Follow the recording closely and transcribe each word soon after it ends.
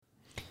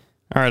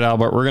All right,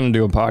 Albert, we're going to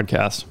do a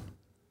podcast.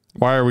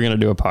 Why are we going to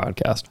do a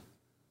podcast?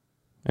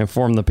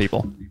 Inform the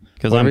people.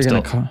 Because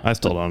I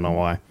still don't know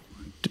why.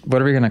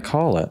 What are we going to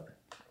call it?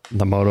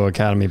 The Moto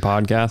Academy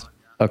Podcast.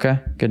 Okay,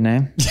 good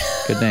name.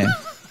 Good name.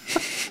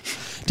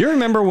 Do you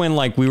remember when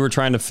we were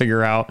trying to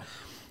figure out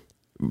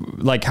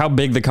how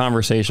big the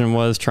conversation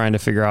was trying to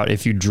figure out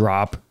if you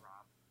drop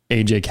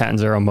AJ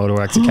Catanzaro Moto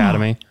X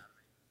Academy?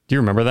 Do you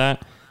remember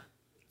that?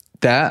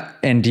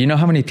 And do you know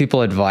how many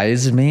people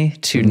advised me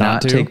to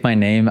not take my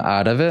name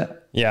out of it?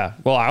 Yeah.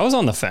 Well, I was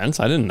on the fence.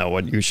 I didn't know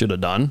what you should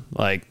have done.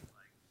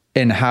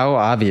 And how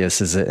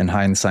obvious is it in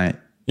hindsight?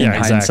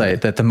 Exactly.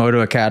 That the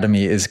Moto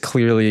Academy is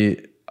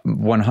clearly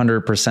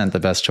 100% the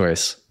best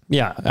choice.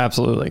 Yeah,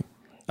 absolutely.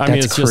 I mean,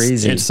 it's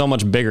crazy. It's so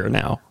much bigger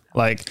now.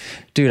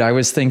 Dude, I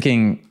was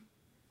thinking,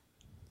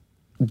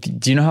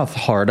 do you know how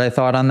hard I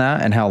thought on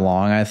that and how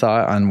long I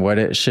thought on what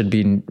it should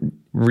be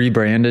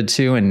rebranded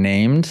to and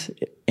named,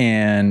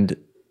 and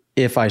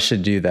if I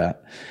should do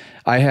that?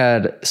 I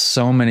had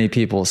so many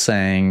people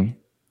saying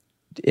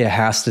it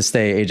has to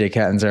stay AJ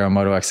Catanzaro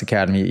Moto X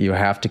Academy. You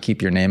have to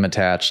keep your name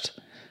attached.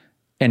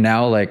 And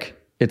now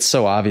it's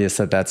so obvious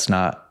that that's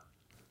not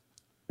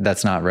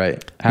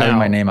right. Having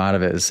my name out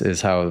of it is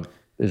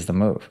the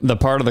move. The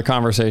part of the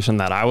conversation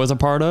that I was a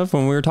part of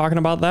when we were talking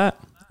about that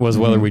was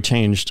whether we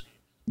changed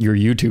your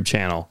YouTube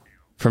channel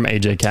from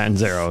AJ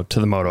Catanzaro to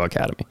the Moto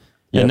Academy.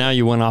 Yep. And now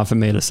you went off and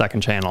made a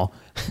second channel.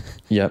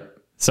 Yep.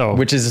 So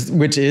which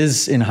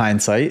is in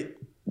hindsight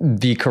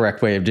the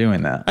correct way of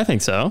doing that. I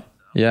think so.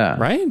 Yeah.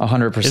 Right?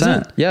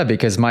 100%. Yeah,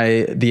 because the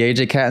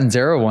AJ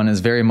Catanzaro one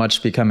is very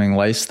much becoming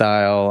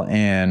lifestyle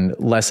and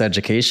less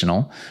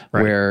educational,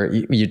 right, where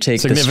you take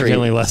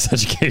significantly less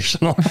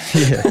educational.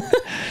 Yeah.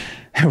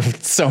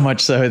 So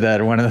much so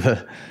that one of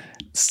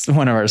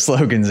our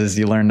slogans is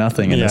 "You learn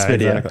nothing" in this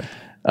video. Exactly.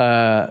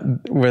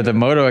 Where the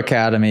Moto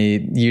Academy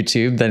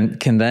YouTube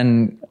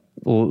can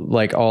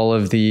all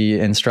of the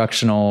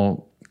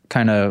instructional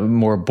kind of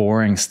more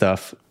boring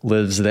stuff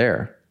lives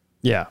there.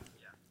 Yeah.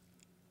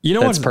 You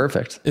know, that's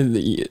perfect.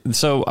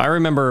 So I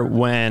remember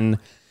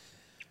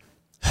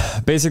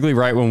basically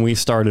right when we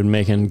started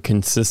making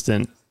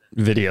consistent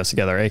videos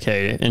together,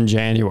 aka in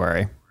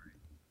January,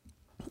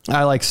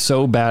 I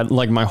so bad,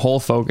 my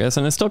whole focus,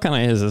 and it still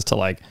kind of is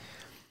to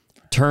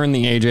turn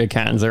the AJ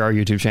Catanzaro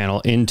YouTube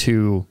channel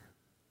into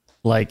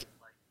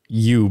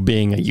you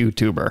being a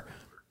YouTuber.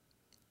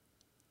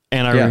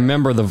 And I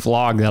remember the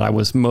vlog that I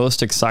was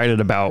most excited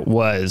about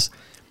was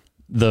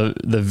the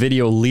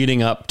video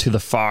leading up to the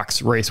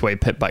Fox Raceway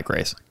pit bike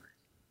race.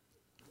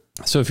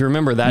 So if you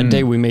remember that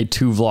day, we made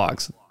two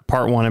vlogs,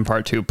 part 1 and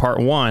part 2. Part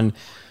 1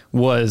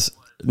 was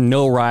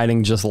no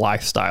riding, just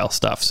lifestyle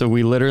stuff. So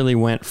we literally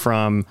went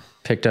from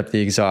picked up the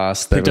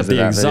exhaust.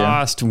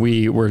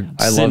 We were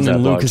sitting in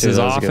Lucas's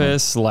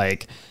office,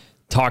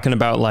 talking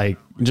about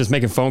just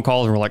making phone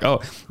calls, and we're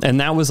oh, and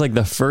that was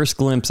the first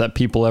glimpse that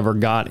people ever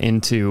got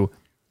into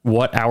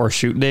what our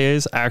shoot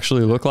days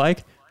actually look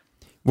like.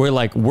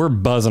 We're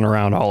buzzing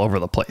around all over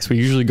the place. We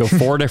usually go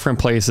 4 different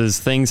places.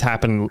 Things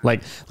happen.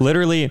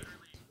 Literally,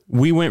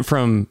 we went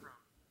from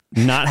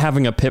not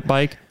having a pit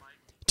bike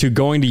to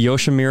going to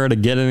Yoshimura to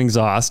get an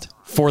exhaust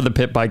for the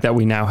pit bike that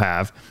we now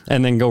have,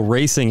 and then go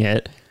racing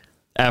it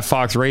at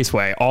Fox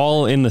Raceway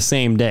all in the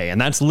same day. And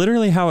that's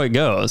literally how it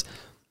goes.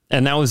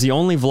 And that was the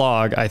only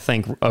vlog, I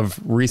think, of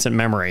recent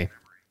memory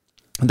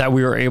that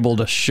we were able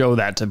to show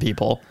that to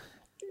people.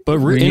 But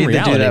we need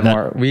to do that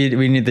more. We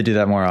need to do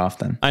that more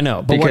often. I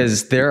know,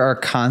 because there are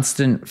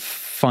constant,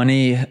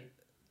 funny,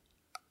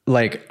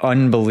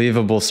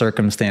 unbelievable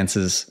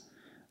circumstances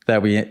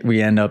that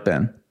we end up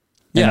in.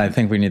 Yeah. And I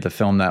think we need to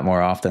film that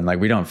more often.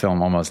 We don't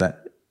film almost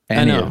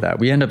any of that.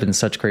 We end up in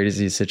such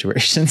crazy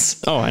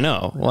situations. Oh, I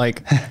know.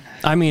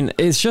 I mean,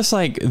 it's just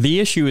the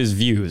issue is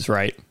views,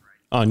 right?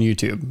 On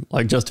YouTube,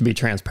 just to be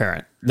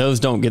transparent,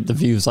 those don't get the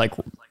views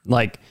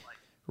like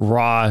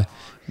raw,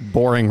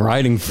 boring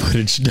riding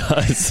footage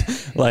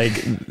does.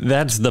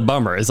 That's the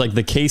bummer. It's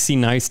the Casey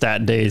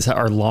Neistat days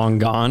are long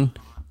gone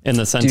in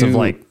the sense of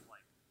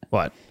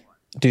what?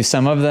 Do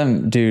some of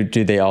them do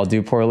they all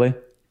do poorly?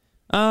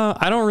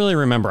 I don't really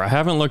remember. I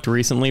haven't looked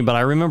recently, but I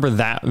remember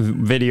that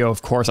video.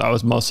 Of course, I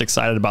was most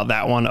excited about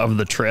that one of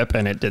the trip,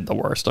 and it did the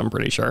worst, I'm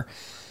pretty sure.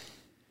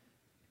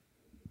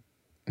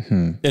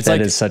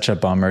 That is such a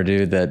bummer,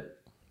 dude, that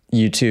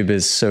YouTube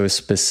is so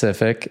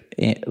specific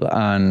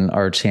on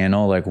our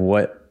channel,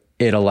 what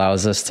it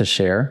allows us to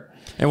share.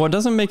 And what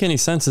doesn't make any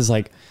sense is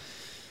oh,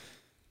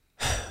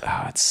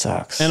 it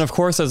sucks. And of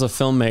course, as a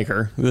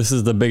filmmaker, this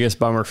is the biggest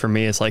bummer for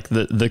me. It's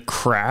the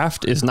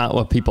craft is not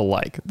what people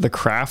like. The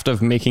craft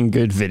of making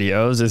good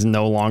videos is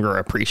no longer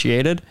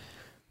appreciated.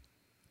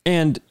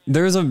 And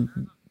there's a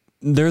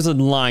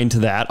line to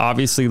that.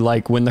 Obviously,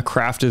 when the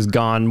craft is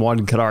gone,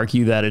 one could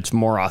argue that it's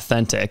more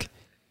authentic.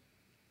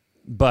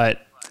 But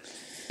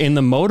in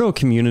the moto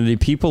community,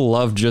 people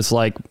love just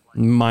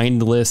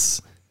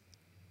mindless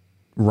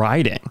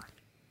riding.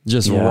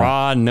 Just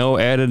raw, no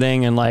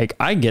editing. And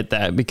I get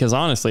that, because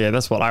honestly,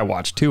 that's what I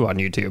watch too on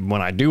YouTube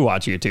when I do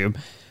watch YouTube.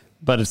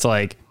 But it's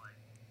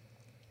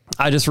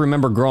I just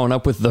remember growing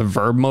up with the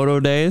Verb Moto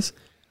days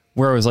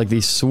where it was like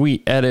these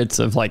sweet edits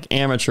of like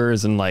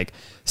amateurs and like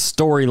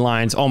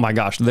storylines. Oh my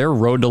gosh, their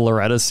Road to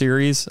Loretta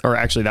series, or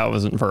actually that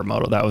wasn't Verb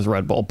Moto, that was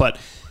Red Bull. But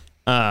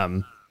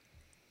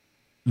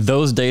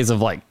those days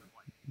of like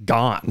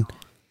gone,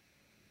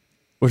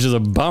 which is a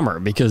bummer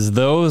because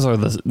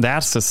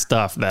that's the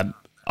stuff that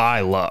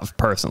I love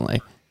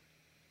personally.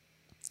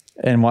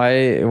 And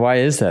why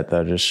is that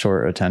though? Just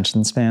short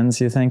attention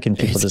spans, you think? And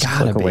people just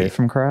click away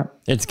from crap?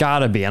 It's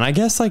gotta be. And I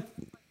guess like,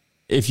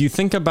 if you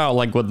think about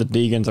like what the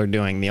Deegans are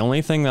doing, the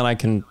only thing that I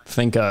can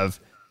think of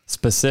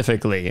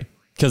specifically,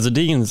 because the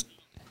Deegans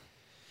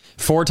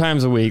 4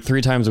 times a week,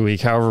 3 times a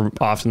week, however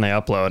often they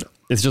upload,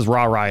 it's just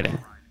raw riding.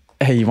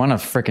 Hey, you want a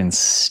freaking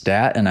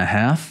stat and a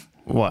half?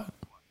 What?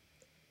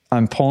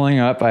 I'm pulling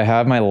up. I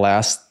have my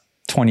last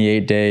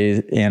 28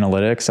 day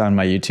analytics on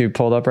my YouTube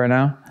pulled up right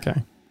now.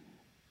 Okay.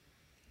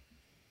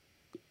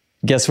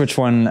 Guess which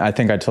one, I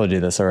think I told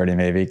you this already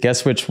maybe.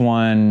 Guess which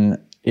one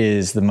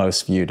is the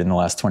most viewed in the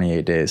last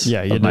 28 days.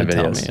 Yeah, you did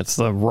tell me. It's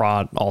the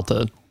raw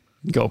Alta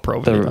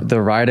GoPro video.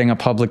 The riding a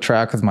public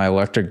track with my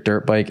electric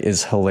dirt bike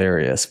is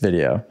hilarious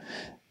video.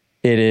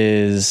 It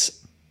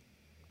is,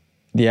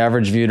 the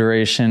average view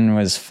duration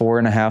was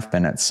 4.5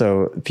 minutes.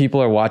 So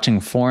people are watching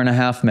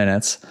 4.5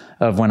 minutes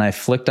of when I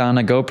flicked on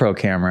a GoPro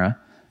camera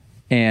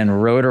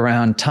and rode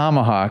around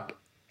Tomahawk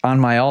on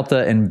my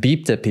Alta and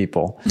beeped at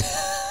people.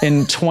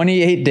 In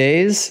 28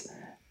 days,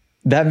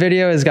 that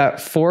video has got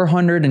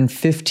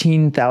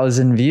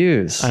 415,000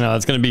 views. I know,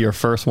 it's going to be your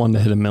first one to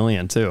hit 1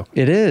 million too.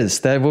 It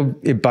is. That will,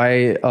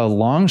 by a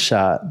long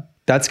shot,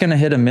 that's going to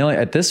hit 1 million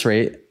at this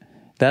rate.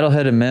 That'll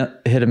hit a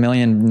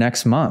million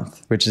next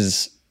month, which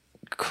is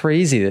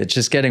crazy. It's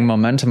just getting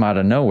momentum out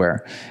of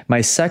nowhere. My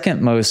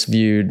second most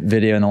viewed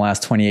video in the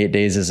last 28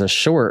 days is a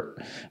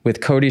short with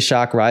Cody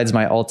Schock rides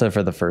my Alta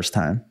for the first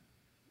time.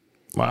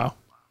 Wow.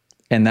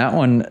 And that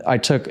one I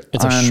took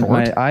on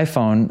my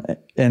iPhone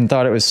and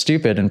thought it was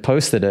stupid and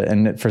posted it.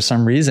 And for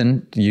some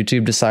reason,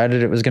 YouTube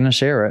decided it was going to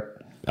share it.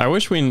 I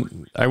wish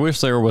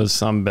there was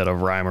some bit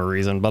of rhyme or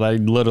reason, but I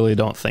literally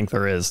don't think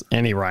there is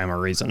any rhyme or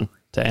reason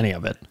to any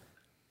of it.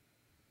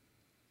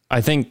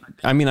 I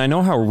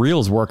know how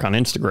reels work on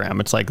Instagram.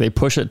 It's like they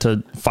push it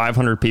to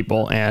 500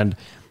 people. And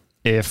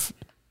if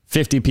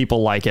 50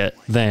 people like it,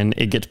 then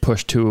it gets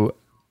pushed to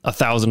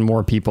 1,000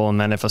 more people.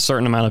 And then if a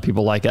certain amount of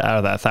people like it out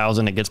of that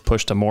 1,000, it gets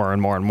pushed to more and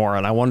more and more.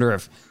 And I wonder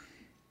if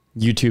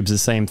YouTube's the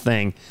same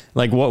thing.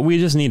 Like what we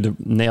just need to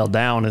nail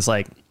down is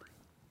like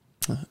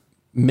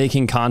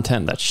making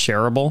content that's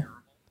shareable.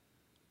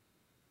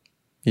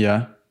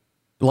 Yeah.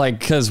 Like,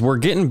 cause we're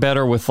getting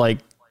better with like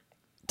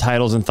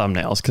titles and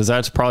thumbnails. Cause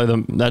that's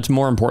probably that's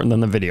more important than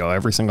the video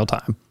every single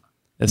time.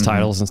 It's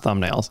titles and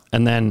thumbnails.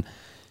 And then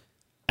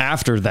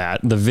after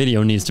that, the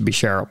video needs to be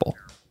shareable.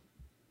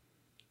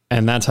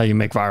 And that's how you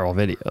make viral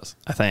videos,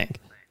 I think.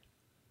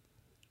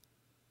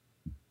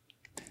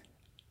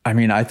 I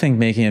mean, I think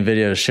making a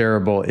video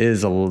shareable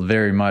is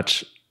very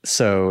much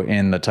so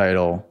in the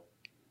title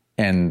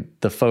and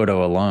the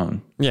photo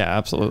alone. Yeah,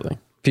 absolutely.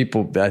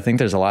 I think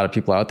there's a lot of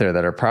people out there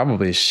that are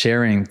probably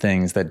sharing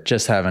things that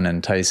just have an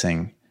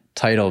enticing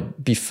title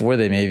before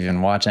they may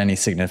even watch any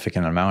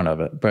significant amount of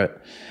it. But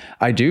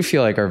I do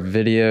feel like our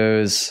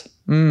videos,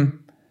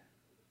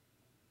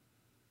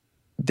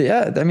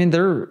 yeah, I mean,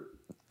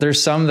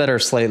 there's some that are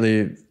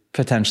slightly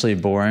potentially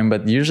boring,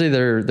 but usually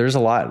there's a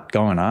lot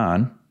going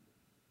on.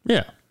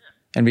 Yeah.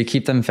 And we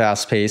keep them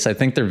fast paced. I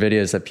think they're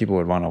videos that people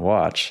would want to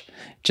watch.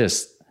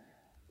 Just,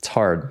 it's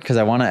hard because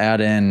I want to add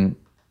in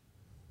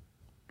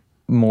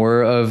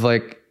more of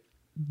like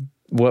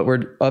what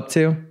we're up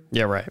to.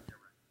 Yeah, right.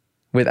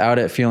 Without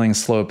it feeling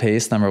slow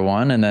paced, number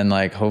one. And then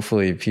like,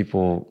 hopefully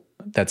people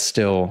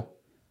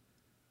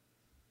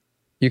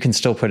you can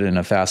still put it in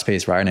a fast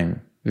paced riding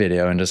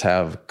video and just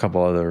have a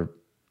couple other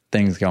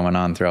things going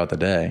on throughout the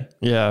day.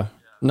 Yeah.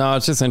 No,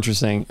 it's just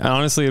interesting.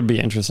 Honestly, it'd be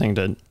interesting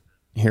to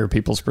hear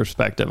people's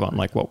perspective on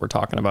like what we're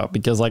talking about,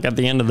 because like at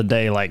the end of the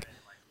day, like,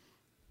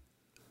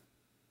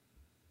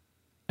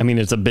 I mean,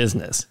 it's a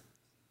business.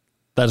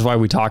 That's why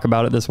we talk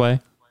about it this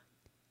way.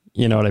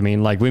 You know what I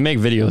mean? Like we make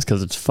videos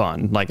because it's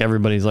fun. Like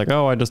everybody's like,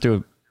 oh, I just do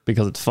it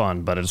because it's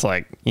fun. But it's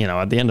like, you know,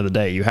 at the end of the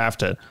day, you have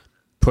to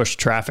push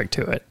traffic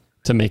to it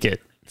to make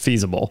it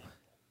feasible.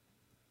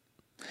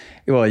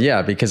 Well,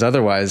 yeah, because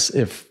otherwise,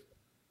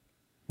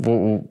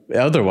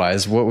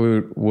 what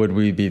would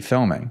we be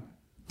filming?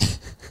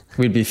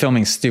 We'd be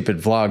filming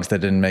stupid vlogs that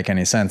didn't make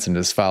any sense and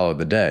just followed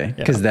the day,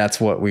 because that's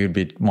what we would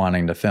be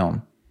wanting to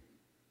film.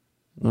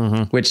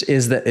 Mm-hmm. Which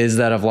is that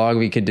a vlog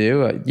we could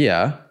do?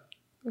 Yeah.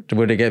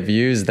 Would it get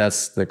views?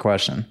 That's the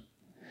question.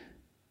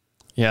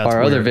 Yeah.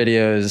 Our other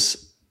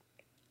videos,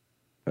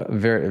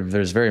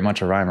 there's very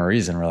much a rhyme or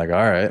reason. We're like, all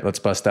right, let's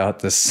bust out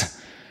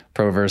this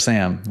Pro vs.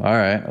 Am. All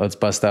right, let's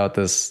bust out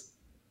this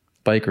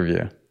bike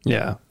review.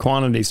 Yeah.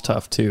 Quantity's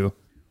tough too.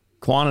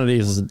 Quantity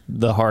is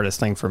the hardest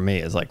thing for me.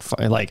 Is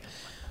like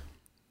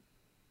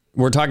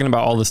we're talking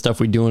about all the stuff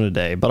we do in a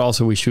day, but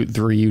also we shoot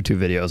 3 YouTube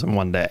videos in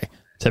one day.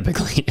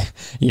 Typically,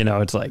 you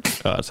know, it's like,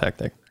 oh, it's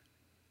hectic.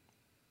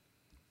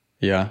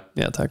 Yeah.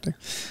 Yeah, tactic.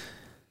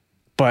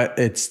 But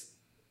as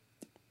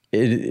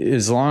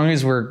long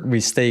as we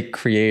stay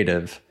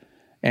creative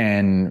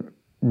and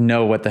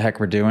know what the heck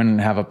we're doing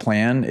and have a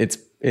plan,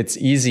 it's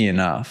easy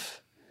enough.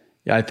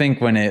 I think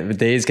when the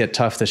days get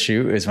tough to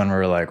shoot is when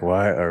we're like,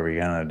 what are we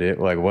gonna do?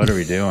 Like, what are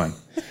we doing?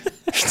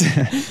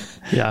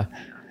 Yeah.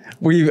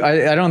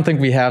 I don't think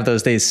we have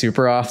those days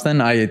super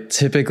often. I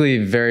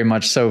typically very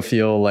much so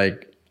feel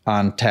like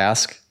on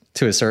task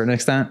to a certain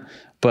extent,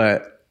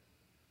 but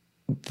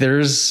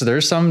there's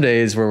some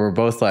days where we're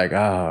both like,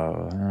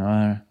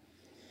 oh.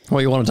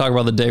 Well, you want to talk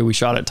about the day we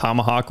shot at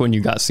Tomahawk when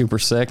you got super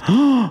sick?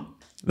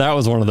 That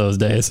was one of those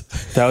days.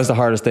 That was the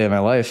hardest day of my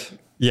life.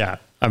 Yeah.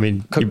 I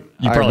mean, you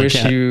probably I wish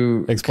can't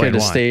you explain could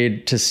have why.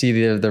 stayed to see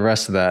the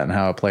rest of that and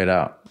how it played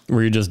out.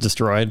 Were you just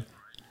destroyed?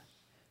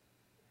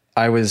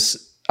 I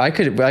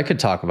could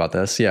talk about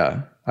this.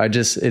 Yeah. I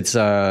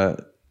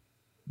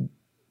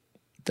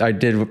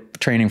did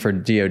training for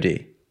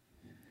DOD.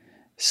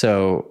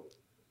 So,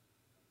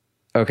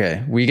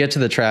 okay. We get to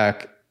the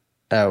track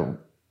at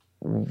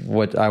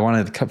what I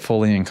wanted to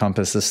fully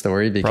encompass this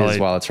story because probably,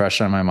 while it's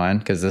fresh on my mind,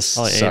 because this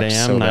probably sucks 8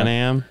 a.m., so 9 bad.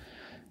 a.m.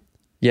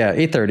 Yeah.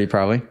 8:30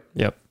 probably.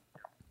 Yep.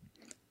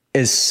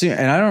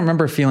 And I don't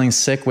remember feeling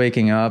sick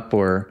waking up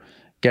or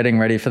getting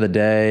ready for the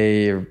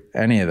day or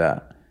any of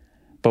that.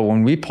 But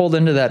when we pulled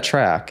into that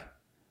track,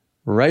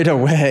 right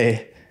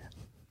away,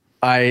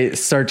 I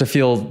start to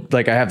feel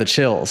like I have the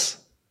chills.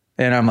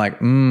 And I'm like,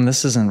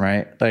 this isn't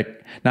right.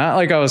 Like, not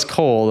like I was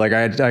cold. Like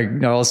I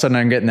all of a sudden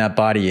I'm getting that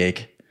body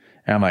ache.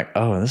 And I'm like,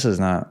 oh, this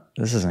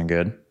isn't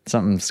good.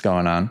 Something's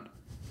going on.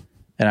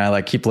 And I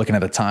like keep looking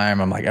at the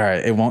time. I'm like, all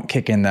right, it won't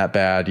kick in that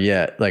bad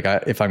yet. Like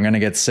if I'm going to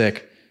get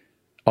sick,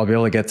 I'll be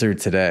able to get through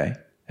today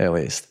at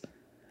least.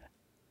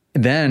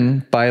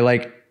 Then by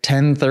like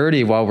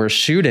 10:30 while we're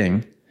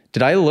shooting,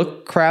 did I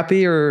look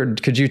crappy or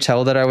could you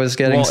tell that I was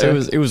getting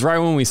sick? It was right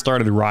when we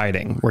started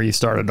riding where you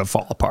started to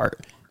fall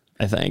apart,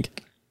 I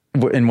think.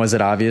 And was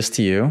it obvious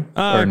to you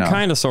or no?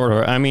 Kind of, sort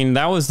of. I mean,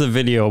 that was the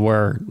video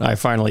where I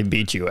finally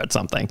beat you at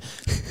something.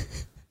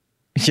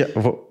 Yeah.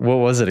 What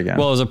was it again?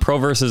 Well, it was a pro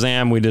versus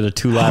am. We did a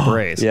 2-lap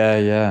race.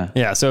 Yeah.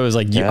 Yeah. So it was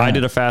like, I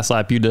did a fast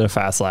lap. You did a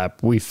fast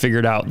lap. We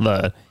figured out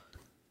the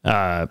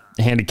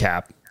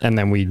handicap and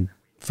then we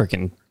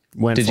freaking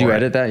went. Did you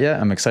edit that yet?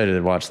 I'm excited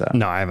to watch that.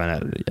 No, I haven't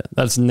edited it yet.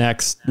 That's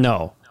next.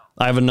 No,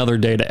 I have another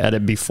day to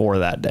edit before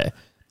that day.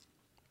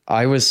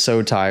 I was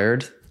so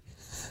tired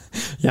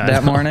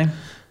that morning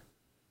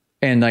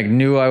and like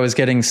knew I was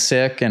getting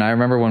sick. And I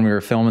remember when we were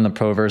filming the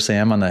Pro vs.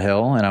 Am on the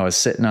hill and I was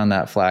sitting on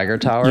that flagger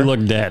tower. You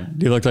looked dead.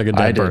 You looked like a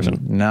dead person. I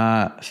did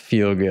not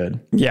feel good.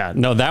 Yeah,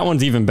 no, that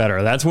one's even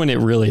better. That's when it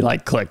really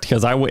like clicked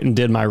because I went and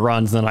did my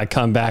runs. And then I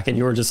come back and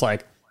you were just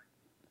like,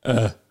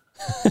 Oh,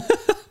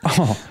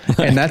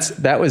 and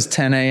that was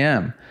 10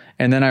 a.m.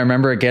 And then I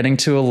remember getting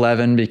to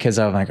 11 because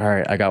I was like, all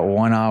right, I got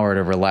 1 hour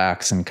to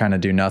relax and kind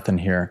of do nothing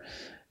here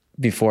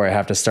before I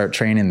have to start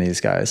training these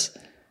guys.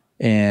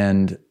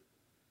 And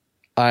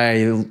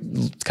I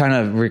kind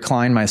of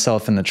reclined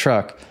myself in the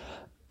truck.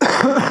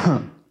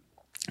 Oh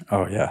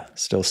yeah,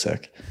 still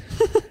sick.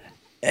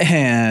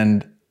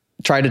 And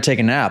tried to take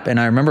a nap. And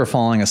I remember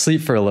falling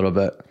asleep for a little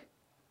bit.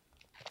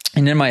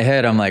 And in my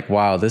head, I'm like,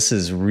 wow, this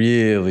is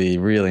really,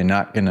 really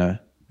not gonna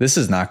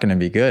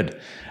be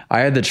good. I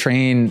had to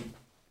train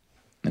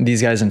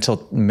these guys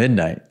until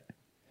midnight.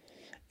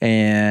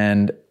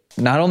 And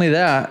not only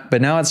that,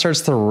 but now it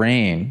starts to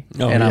rain.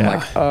 And I'm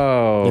like,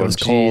 oh,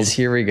 geez,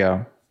 here we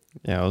go.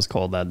 Yeah, it was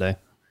cold that day.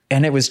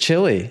 And it was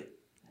chilly.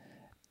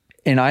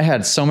 And I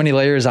had so many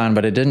layers on,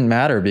 but it didn't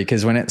matter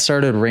because when it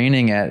started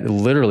raining at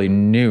literally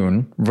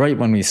noon, right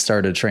when we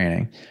started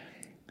training,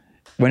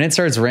 when it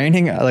starts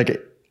raining, like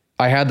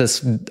I had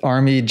this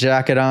army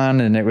jacket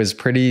on and it was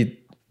pretty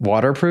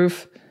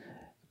waterproof,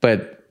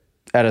 but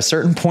at a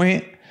certain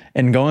point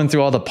and going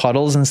through all the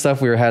puddles and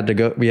stuff we had to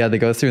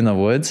go through in the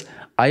woods,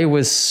 I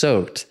was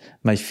soaked.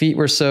 My feet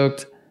were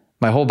soaked.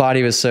 My whole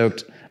body was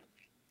soaked.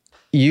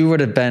 You would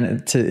have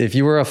been, if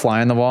you were a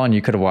fly on the wall and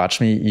you could have watched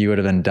me, you would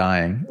have been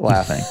dying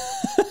laughing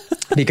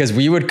because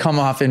we would come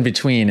off in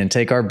between and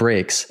take our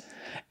breaks.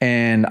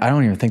 And I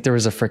don't even think there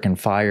was a freaking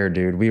fire,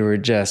 dude. We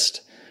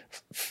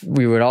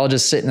would all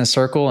just sit in a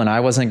circle and I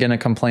wasn't going to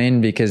complain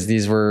because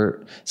these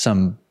were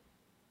some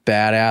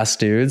badass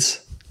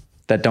dudes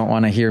that don't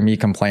want to hear me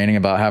complaining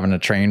about having to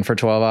train for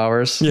 12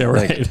 hours. Yeah,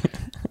 right. Like,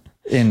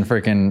 in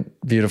freaking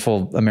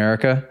beautiful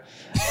America.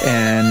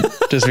 And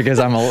just because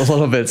I'm a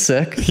little bit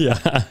sick.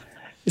 Yeah.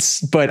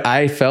 But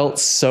I felt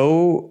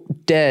so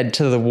dead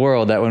to the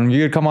world that when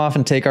we would come off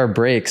and take our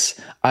breaks,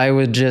 I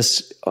would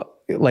just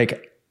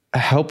like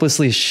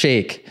helplessly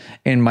shake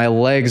and my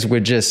legs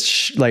would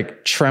just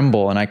like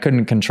tremble and I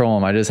couldn't control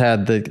them. I just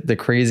had the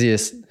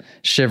craziest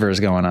shivers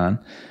going on.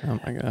 Oh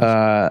my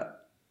gosh.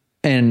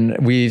 And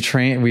we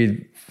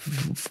did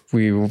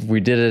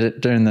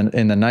it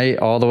in the night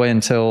all the way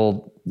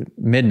until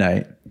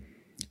midnight.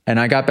 And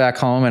I got back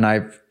home and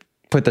I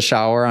put the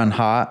shower on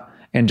hot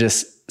and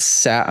just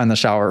sat on the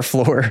shower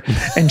floor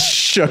and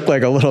shook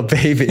like a little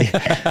baby.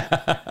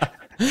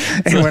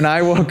 And when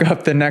I woke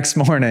up the next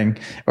morning,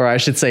 or I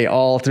should say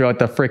all throughout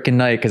the freaking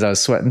night, because I was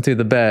sweating through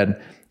the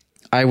bed,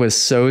 I was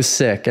so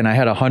sick and I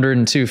had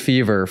 102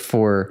 fever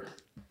for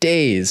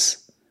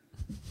days.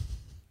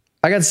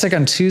 I got sick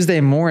on Tuesday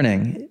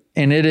morning,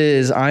 and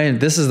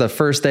this is the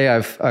first day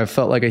I've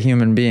felt like a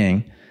human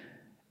being.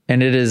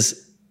 And it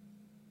is,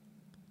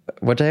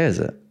 what day is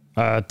it?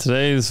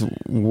 Today's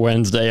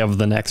Wednesday of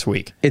the next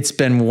week. It's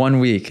been 1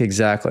 week.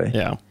 Exactly.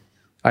 Yeah.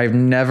 I've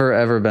never,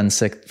 ever been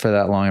sick for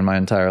that long in my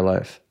entire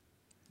life.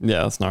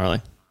 Yeah. That's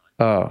gnarly.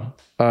 Oh,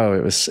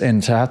 it was,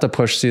 and to have to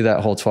push through that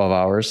whole 12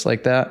 hours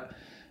like that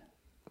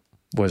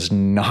was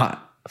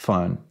not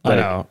fun. I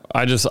know.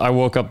 I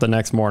woke up the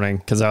next morning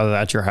because I was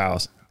at your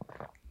house,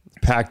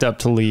 packed up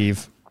to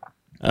leave.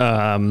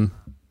 Yeah.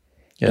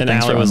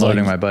 Thanks for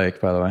unloading my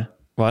bike, by the way.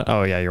 What?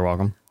 Oh yeah. You're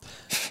welcome.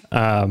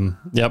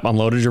 Yep.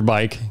 Unloaded your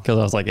bike because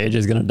I was like,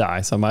 AJ's going to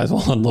die. So I might as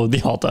well unload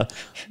the Alta,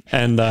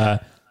 and,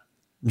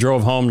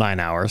 drove home 9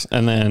 hours.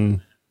 And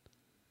then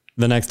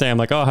the next day I'm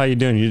like, oh, how you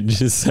doing? You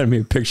just sent me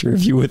a picture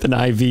of you with an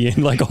IV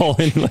and like all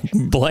in like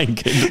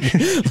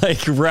blanket, like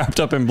wrapped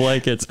up in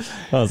blankets.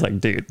 I was like,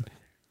 dude,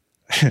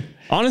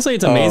 honestly,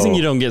 it's amazing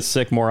you don't get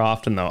sick more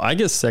often though. I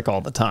get sick all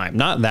the time.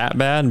 Not that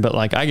bad, but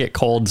like I get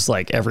colds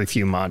like every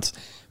few months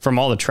from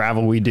all the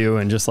travel we do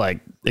and just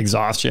like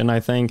exhaustion, I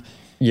think.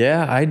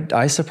 Yeah,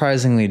 I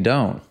surprisingly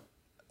don't.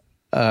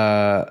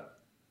 I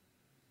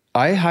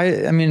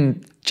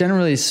mean,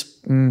 generally,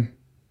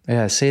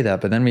 yeah, I say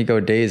that, but then we go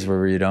days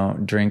where you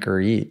don't drink or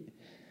eat.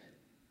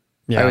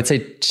 Yeah. I would say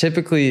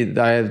typically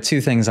I have two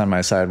things on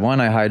my side.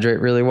 One, I hydrate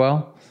really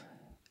well.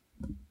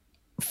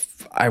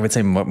 I would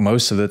say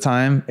most of the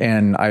time,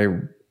 and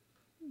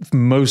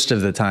most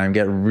of the time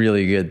get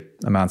really good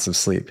amounts of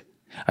sleep.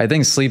 I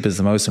think sleep is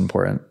the most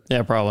important.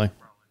 Yeah, probably.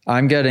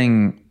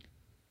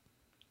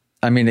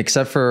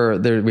 Except for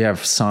we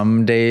have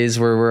some days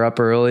where we're up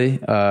early,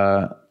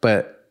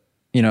 but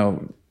you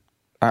know,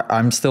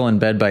 I'm still in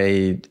bed by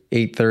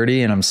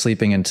 8:30 and I'm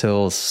sleeping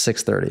until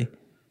 6:30.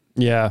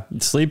 Yeah.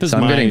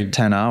 I'm getting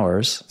 10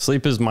 hours.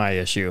 Sleep is my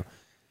issue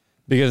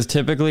because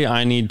typically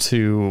I need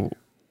to,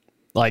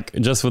 like,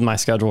 just with my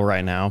schedule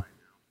right now,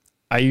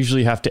 I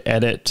usually have to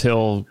edit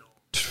till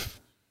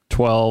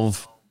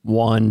 12,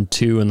 1,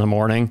 2 in the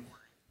morning.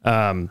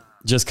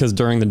 Just because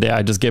during the day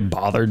I just get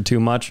bothered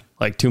too much.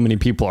 Like too many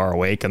people are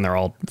awake and they're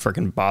all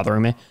freaking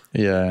bothering me.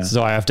 Yeah.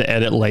 So I have to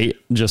edit late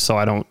just so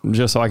I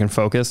can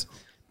focus.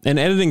 And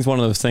editing is one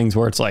of those things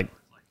where it's like,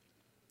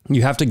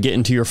 you have to get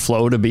into your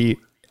flow to be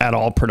at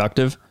all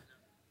productive.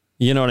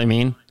 You know what I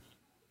mean?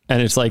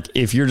 And it's like,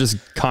 if you're just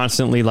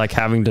constantly like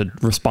having to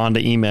respond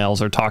to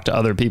emails or talk to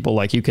other people,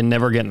 like you can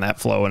never get in that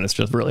flow and it's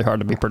just really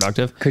hard to be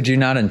productive. Could you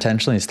not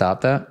intentionally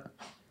stop that?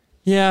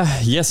 Yeah,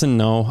 yes and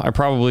no. I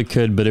probably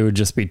could, but it would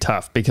just be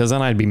tough because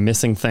then I'd be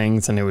missing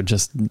things and it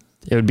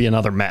would be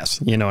another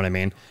mess. You know what I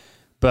mean?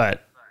 And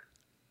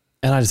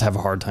I just have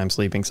a hard time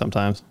sleeping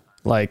sometimes.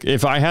 Like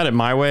if I had it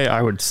my way,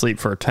 I would sleep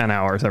for 10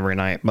 hours every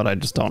night, but I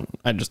just don't.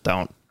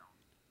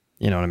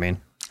 You know what I mean?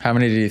 How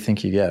many do you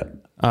think you get?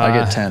 I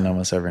get 10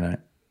 almost every night.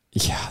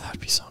 Yeah, that'd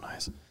be so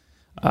nice.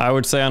 I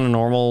would say on a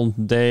normal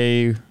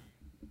day.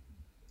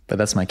 But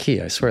that's my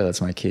key. I swear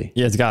that's my key.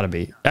 Yeah, it's gotta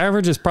be.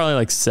 Average is probably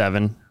like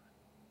 7.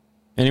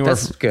 Anywhere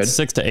from good.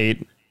 6 to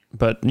 8,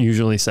 but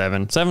usually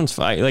 7. 7's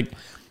fine. Like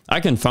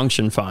I can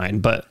function fine,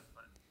 but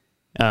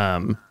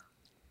I'm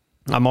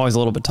always a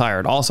little bit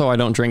tired. Also, I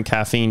don't drink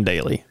caffeine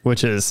daily,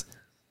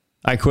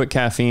 I quit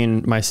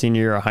caffeine my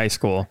senior year of high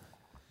school.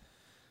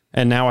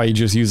 And now I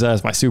just use that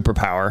as my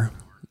superpower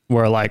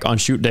where like on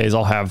shoot days,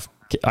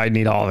 I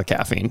need all the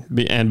caffeine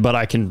but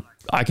I can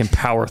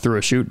power through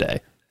a shoot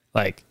day.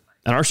 Like,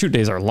 and our shoot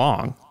days are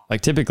long.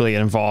 Like typically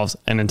it involves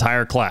an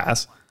entire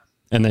class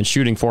and then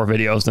shooting 4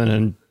 videos and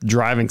then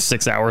driving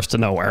 6 hours to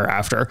nowhere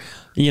after,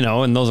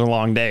 and those are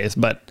long days.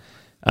 But,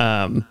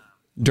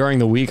 during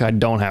the week, I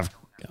don't have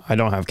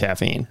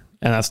caffeine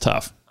and that's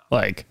tough.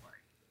 Like,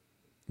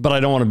 but I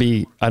don't want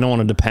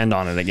to depend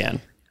on it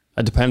again.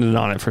 I depended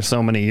on it for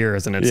so many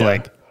years and it's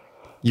like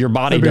your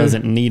body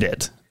doesn't need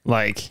it.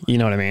 Like, you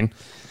know what I mean?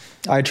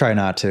 I try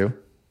not to,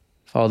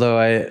 although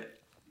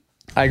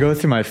I go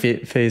through my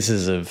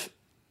phases of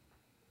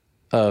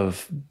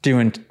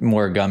doing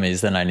more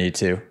gummies than I need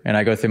to. And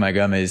I go through my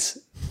gummies.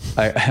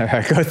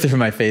 I go through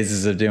my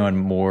phases of doing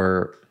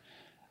more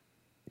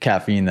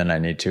caffeine than I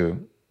need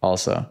to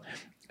also.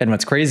 And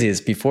what's crazy is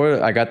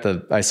before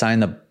I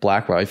signed the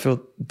Black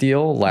Rifle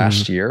deal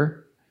last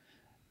year,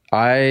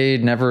 I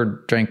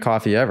never drank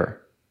coffee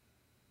ever.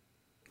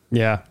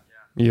 Yeah.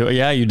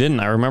 You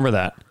didn't. I remember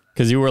that.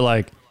 Cause you were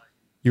like,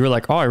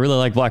 oh, I really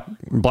like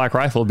Black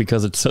Rifle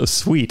because it's so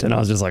sweet. And I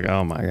was just like,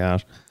 oh my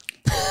gosh.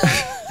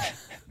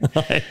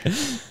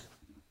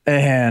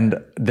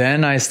 And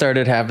then I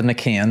started having the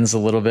cans a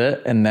little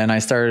bit. And then I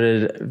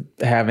started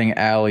having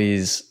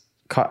Allie's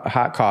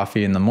hot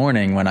coffee in the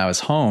morning when I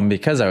was home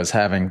because I was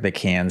having the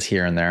cans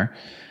here and there.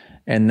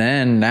 And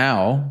then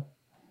now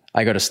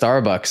I go to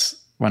Starbucks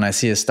when I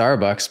see a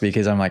Starbucks,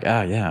 because I'm like,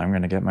 oh yeah, I'm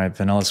going to get my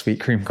vanilla sweet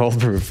cream cold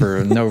brew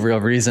for no real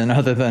reason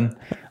other than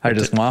I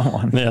just want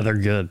one. Yeah, they're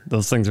good.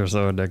 Those things are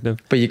so addictive.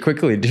 But you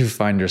quickly do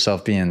find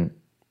yourself being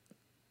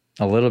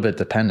a little bit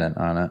dependent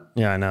on it.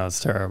 Yeah, I know. It's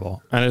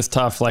terrible. And it's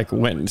tough. Like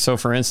so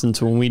for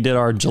instance, when we did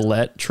our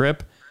Gillette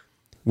trip,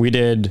 we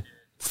did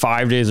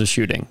 5 days of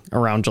shooting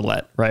around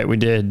Gillette, right? We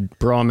did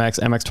Pro MX,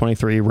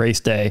 MX23, race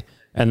day,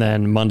 and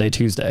then Monday,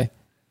 Tuesday,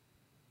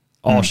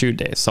 all shoot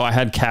days. So I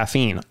had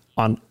caffeine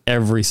on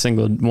every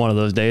single one of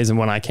those days. And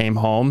when I came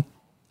home,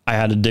 I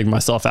had to dig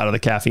myself out of the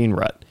caffeine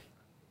rut.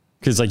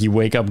 Cause like you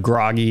wake up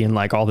groggy and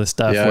like all this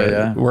stuff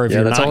where if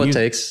you're that's not all it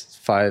takes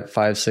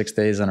 5-6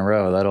 days in a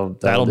row.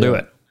 That'll do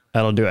it.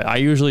 That'll do it. I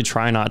usually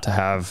try not to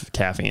have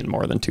caffeine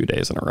more than 2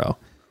 days in a row,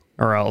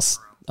 or else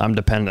I'm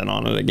dependent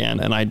on it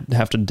again. And I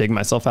have to dig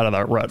myself out of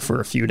that rut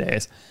for a few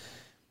days.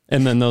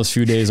 And then those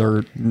few days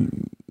are,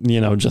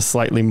 just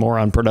slightly more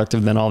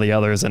unproductive than all the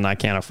others. And I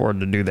can't afford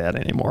to do that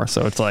anymore.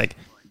 So it's like,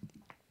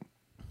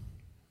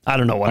 I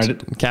don't know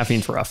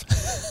caffeine's rough.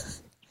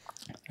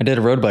 I did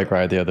a road bike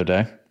ride the other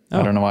day. Oh.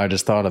 I don't know why I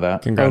just thought of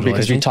that.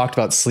 Because we talked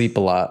about sleep a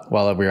lot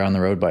while we were on the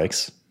road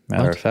bikes.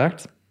 Matter of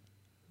fact.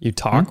 You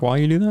talk while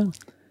you do that?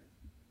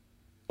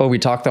 Oh, we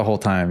talked the whole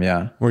time.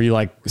 Yeah. Were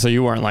you so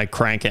you weren't like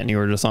cranking, you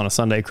were just on a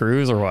Sunday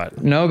cruise or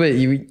what? No, but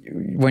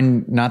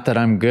not that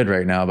I'm good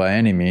right now by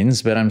any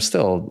means, but I'm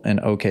still an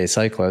okay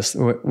cyclist.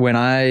 When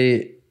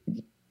I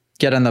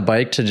get on the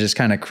bike to just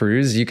kind of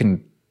cruise, you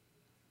can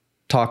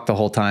talk the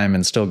whole time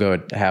and still go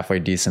at halfway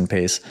decent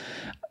pace.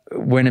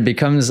 When it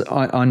becomes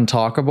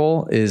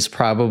untalkable is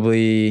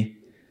probably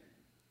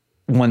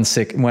when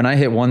I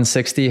hit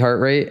 160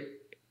 heart rate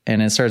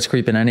and it starts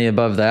creeping any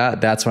above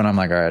that, that's when I'm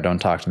like, all right, don't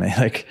talk to me.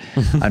 Like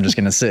I'm just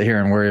going to sit here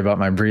and worry about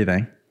my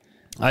breathing.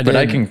 But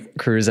I can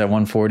cruise at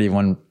 140,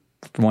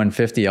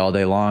 150 all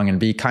day long and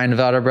be kind of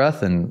out of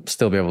breath and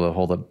still be able to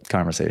hold a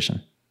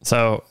conversation.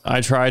 So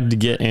I tried to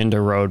get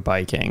into road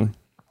biking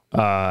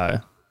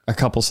a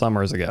couple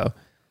summers ago,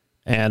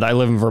 and I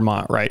live in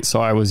Vermont, right?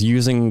 So I was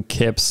using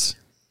Kip's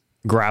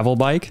gravel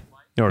bike.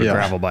 You know what a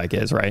gravel bike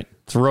is, right?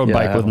 It's a road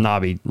bike with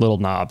little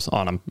knobs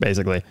on them,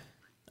 basically.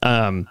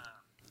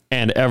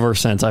 And ever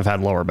since I've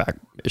had lower back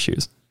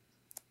issues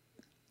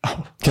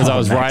because I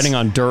was riding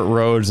on dirt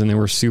roads and they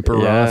were super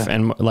rough.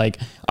 And like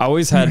I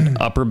always had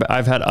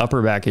I've had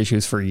upper back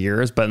issues for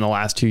years, but in the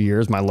last 2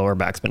 years, my lower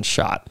back's been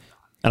shot.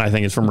 And I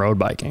think it's from road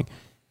biking.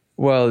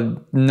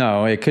 Well,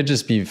 no, it could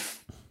just be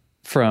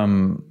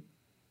from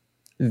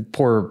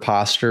poor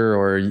posture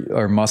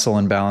or muscle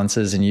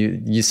imbalances. And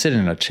you sit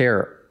in a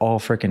chair all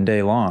freaking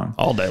day long.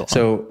 All day long.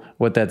 So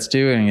what that's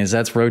doing is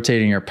that's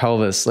rotating your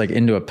pelvis like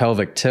into a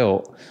pelvic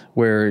tilt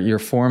where you're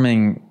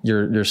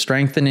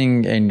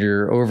strengthening and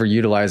you're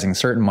overutilizing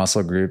certain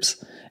muscle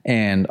groups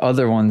and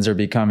other ones are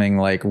becoming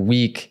like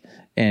weak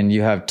and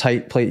you have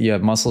you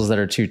have muscles that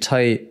are too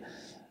tight.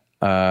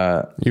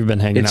 You've been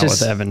hanging out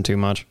with Evan too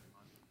much.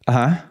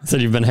 I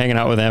said you've been hanging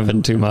out with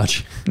Evan too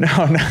much. No.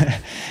 I know.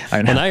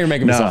 Well, now you're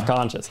making me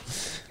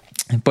self-conscious.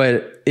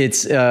 But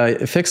it's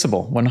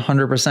fixable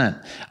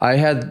 100%.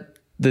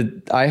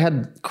 I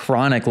had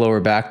chronic lower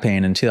back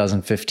pain in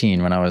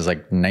 2015 when I was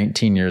like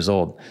 19 years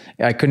old.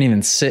 I couldn't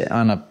even sit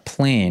on a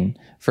plane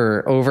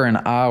for over an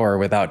hour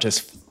without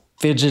just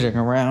fidgeting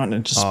around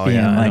and just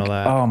being like,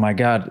 oh my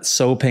God,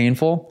 so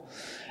painful.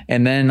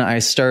 And then I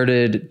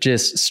started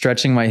just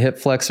stretching my hip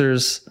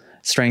flexors,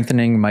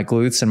 strengthening my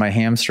glutes and my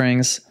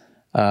hamstrings,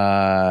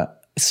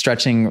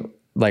 stretching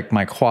like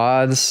my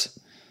quads.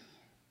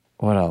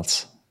 What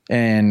else?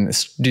 And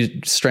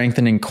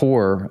strengthening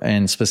core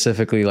and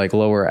specifically like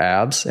lower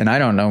abs. And I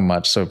don't know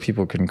much, so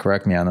people can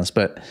correct me on this,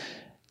 but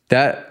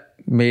that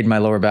made my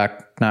lower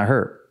back not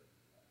hurt.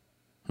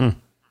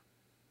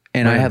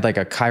 And I had like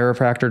a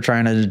chiropractor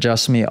trying to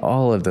adjust me,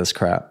 all of this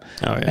crap.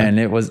 Oh, yeah. And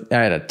I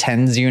had a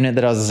TENS unit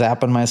that I was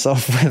zapping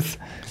myself with.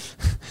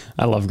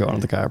 I love going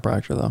to the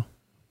chiropractor though.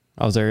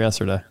 I was there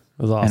yesterday.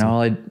 It was awesome.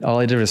 And all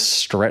I did was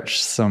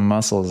stretch some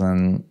muscles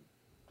and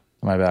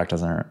my back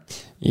doesn't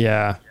hurt.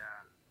 Yeah.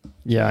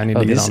 Yeah, I need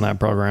to get on that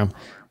program.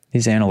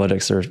 These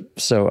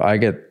analytics I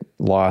get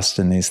lost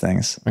in these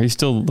things. Are you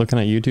still looking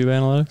at YouTube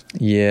analytics?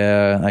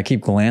 Yeah, I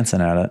keep glancing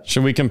at it.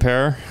 Should we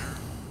compare?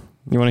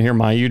 You want to hear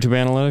my YouTube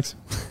analytics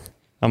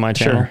on my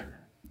channel? Sure.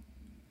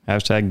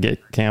 Hashtag get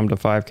Cam to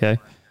 5K.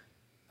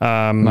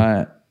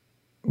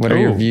 What are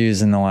your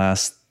views in the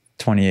last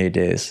 28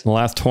 days? The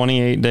last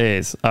 28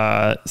 days,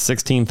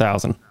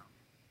 16,000.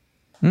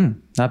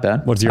 Not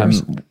bad. What's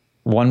yours?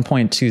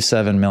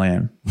 1.27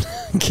 million.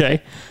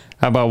 Okay.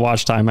 How about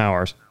watch time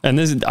hours?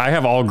 And I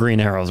have all green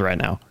arrows right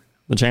now.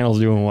 The channel's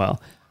doing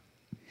well.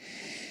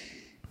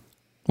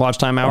 Watch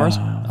time hours?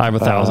 I have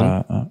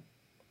 1,000.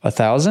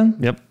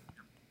 1,000? Yep.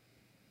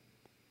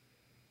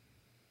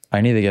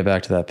 I need to get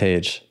back to that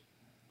page.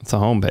 It's a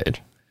home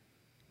page.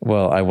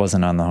 Well, I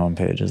wasn't on the home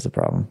page is the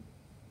problem.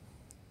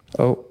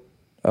 Oh,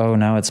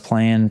 now it's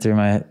playing through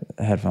my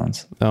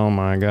headphones. Oh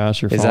my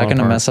gosh. Is that going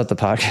to mess up the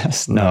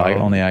podcast? No,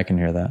 only I can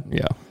hear that.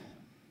 Yeah.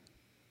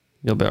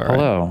 You'll be all right.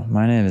 Hello,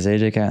 my name is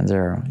AJ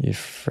Catanzaro. You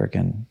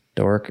freaking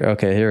Dork.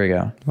 Okay, here we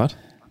go. What?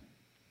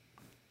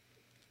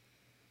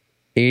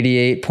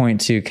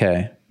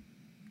 88.2K.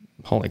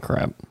 Holy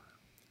crap.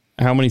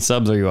 How many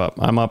subs are you up?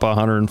 I'm up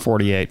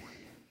 148.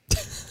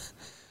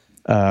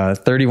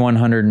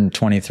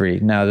 3,123.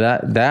 Now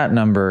that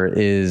number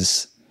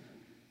is,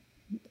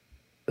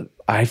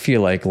 I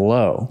feel like,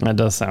 low. That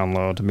does sound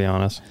low, to be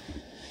honest.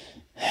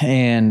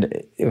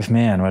 And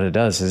man, what it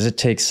does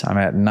is I'm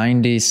at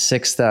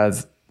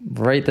 96,000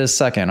 right this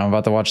second. I'm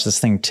about to watch this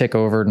thing tick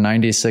over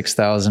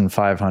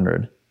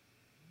 96,500.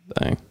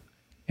 Dang.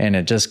 And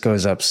it just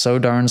goes up so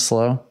darn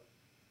slow.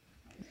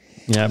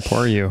 Yeah,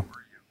 poor you.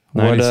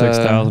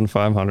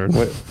 96,500.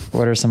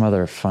 What are some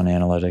other fun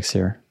analytics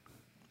here?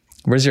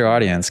 Where's your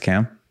audience,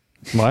 Cam?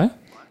 What?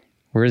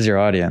 Where's your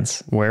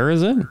audience? Where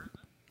is it?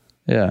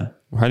 Yeah.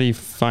 How do you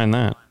find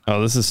that?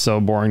 Oh, this is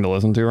so boring to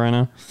listen to right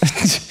now.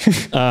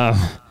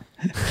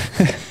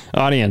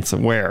 Audience,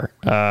 where?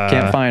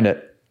 Can't find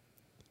it.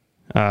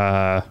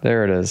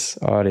 There it is.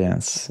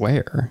 Audience.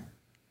 Where?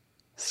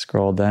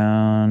 Scroll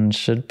down.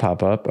 Should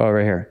pop up. Oh,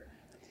 right here.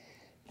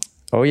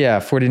 Oh, yeah.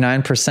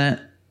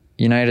 49%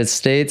 United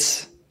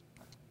States.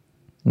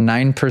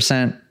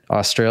 9%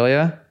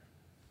 Australia.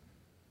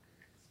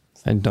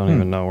 I don't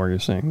even know where you're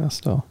seeing this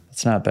still.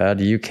 It's not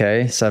bad.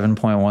 UK,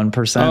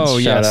 7.1%. Oh,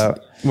 Shout yes. out.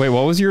 Wait,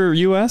 what was your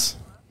US?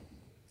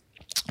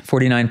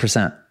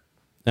 49%.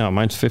 No,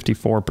 mine's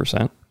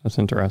 54%. That's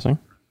interesting.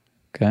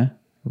 Okay.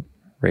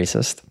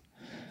 Racist.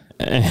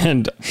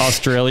 And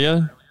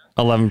Australia,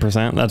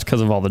 11%. That's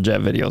because of all the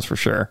jet videos for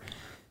sure.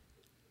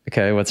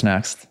 Okay, what's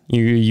next?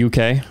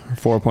 UK,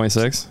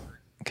 4.6.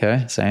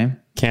 Okay, same.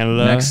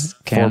 Canada, Next,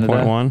 Canada.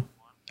 4.1.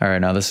 All right,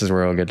 now this is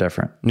where it'll get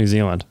different. New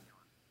Zealand.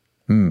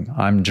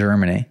 I'm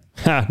Germany.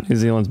 Ha, New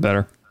Zealand's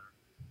better.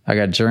 I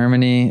got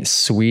Germany,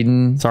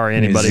 Sweden, Sorry,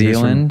 anybody New who's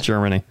from Zealand.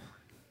 Germany.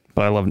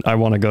 But I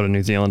want to go to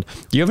New Zealand.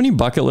 Do you have any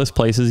bucket list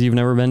places you've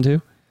never been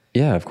to?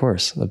 Yeah, of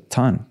course. A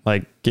ton.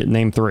 Like,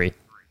 name 3.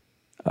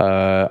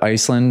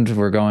 Iceland,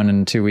 we're going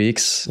in 2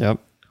 weeks. Yep.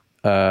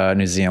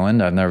 New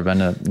Zealand, I've never been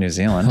to New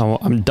Zealand. Oh,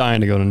 I'm dying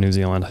to go to New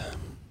Zealand.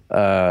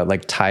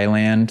 Like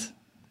Thailand.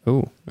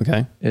 Ooh,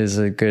 okay. Is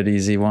a good,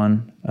 easy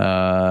one.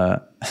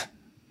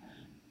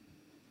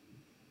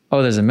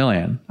 There's a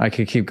million. I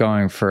could keep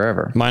going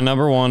forever. My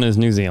number 1 is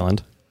New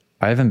Zealand.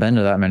 I haven't been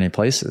to that many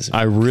places.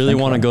 I really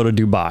want to go to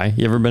Dubai.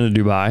 You ever been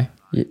to Dubai?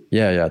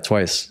 Yeah,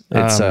 twice.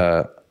 It's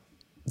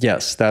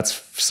yes, that's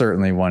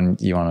certainly one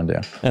you want to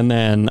do. And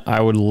then I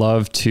would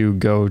love to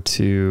go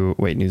to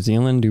New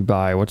Zealand,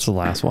 Dubai. What's the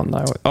last one?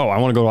 I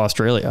want to go to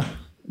Australia.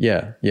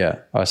 Yeah,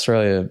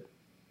 Australia.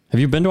 Have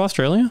you been to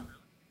Australia?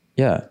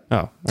 Yeah.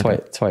 Oh,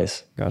 okay.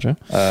 Twice. Gotcha.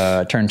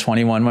 I turned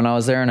 21 when I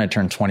was there, and I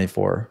turned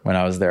 24 when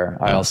I was there.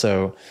 I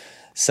also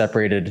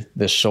separated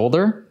the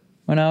shoulder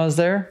when I was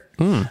there.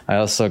 I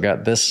also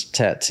got this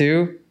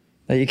tattoo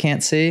that you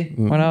can't see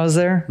when I was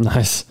there.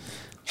 Nice.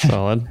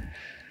 Solid.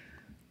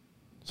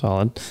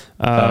 Well,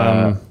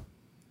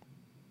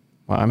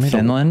 I made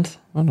Finland.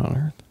 What on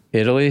earth?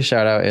 Italy.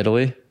 Shout out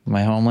Italy,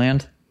 my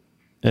homeland.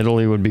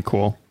 Italy would be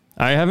cool.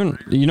 I've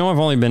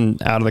only been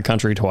out of the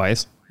country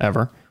twice,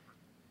 ever.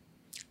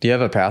 Do you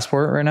have a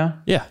passport right now?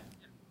 Yeah.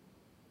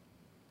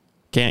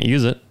 Can't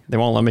use it. They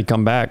won't let me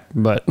come back,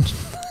 but.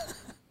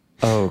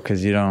 Oh,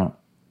 because you don't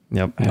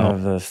have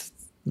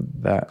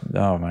that.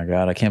 Oh my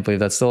God. I can't believe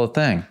that's still a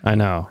thing. I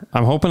know.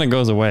 I'm hoping it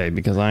goes away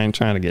because I ain't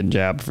trying to get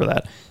jabbed for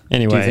that.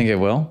 Anyway. Do you think it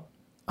will?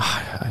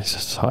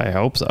 I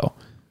hope so.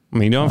 I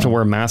mean, you don't have to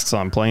wear masks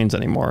on planes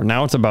anymore.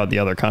 Now it's about the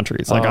other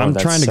countries. Like I'm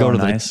trying to go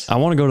to I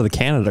want to go to the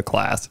Canada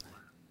class.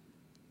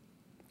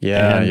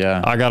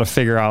 Yeah. I got to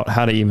figure out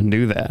how to even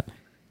do that.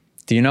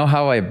 Do you know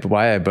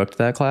why I booked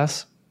that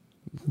class?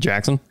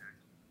 Jackson?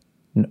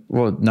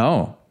 Well,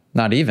 no,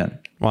 not even.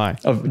 Why?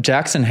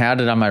 Jackson had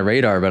it on my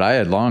radar, but I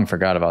had long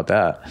forgot about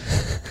that.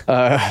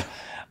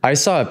 I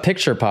saw a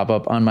picture pop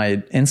up on my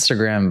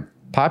Instagram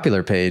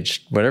popular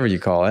page, whatever you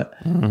call it,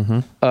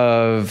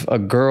 of a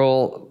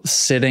girl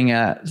sitting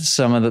at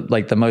some of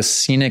the most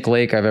scenic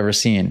lake I've ever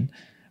seen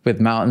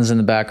with mountains in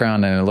the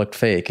background, and it looked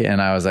fake.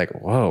 And I was like,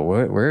 whoa,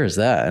 where is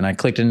that? And I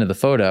clicked into the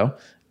photo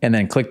and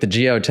then clicked the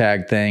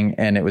geotag thing,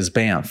 and it was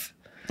Banff.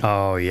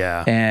 Oh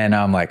yeah. And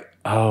I'm like,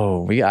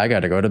 I got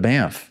to go to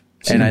Banff.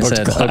 And I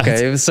said,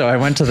 okay. So I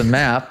went to the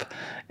map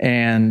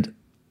and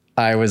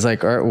I was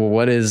like, all right, well,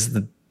 what is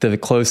the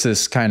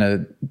closest kind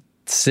of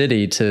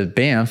city to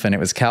Banff? And it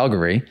was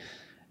Calgary.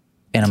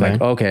 And I'm like,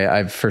 okay,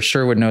 I for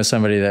sure would know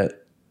somebody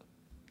that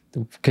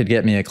could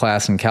get me a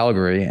class in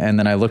Calgary. And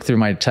then I looked through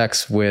my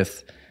text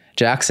with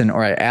Jackson,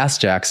 or I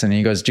asked Jackson, and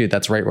he goes, dude,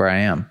 that's right where I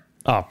am.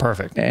 Oh,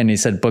 perfect. And he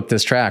said, book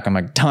this track. I'm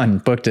like, done,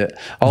 booked it.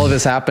 All of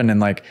this happened in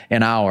like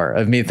an hour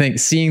of me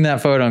seeing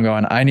that photo and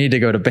going, I need to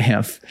go to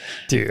Banff.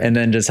 Dude. And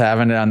then just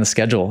having it on the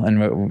schedule.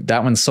 And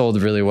that one sold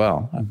really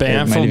well.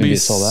 Banff will be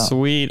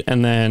sweet.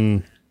 And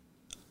then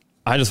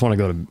I just want to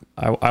go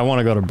I want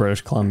to go to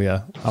British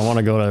Columbia. I want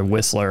to go to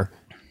Whistler.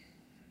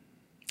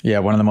 Yeah.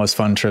 One of the most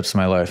fun trips of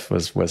my life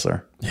was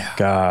Whistler. Yeah.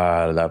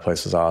 God, that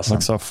place was awesome.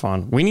 Looks so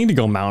fun. We need to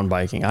go mountain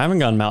biking. I haven't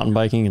gone mountain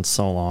biking in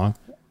so long.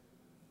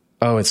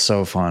 Oh, it's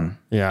so fun.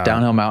 Yeah.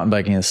 Downhill mountain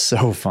biking is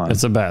so fun.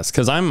 It's the best.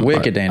 Cause I'm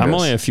wicked dangerous. I'm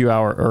only a few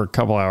hours or a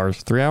couple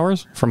hours, 3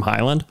 hours from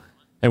Highland.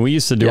 And we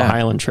used to do a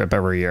Highland trip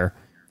every year.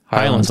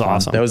 Highland's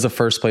awesome. That was the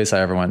first place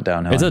I ever went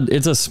downhill.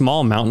 It's a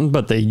small mountain,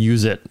 but they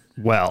use it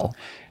well.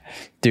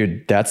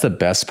 Dude, that's the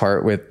best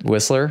part with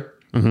Whistler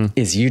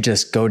is you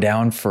just go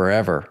down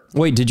forever.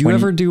 Wait, did you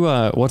ever do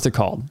what's it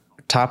called?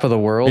 Top of the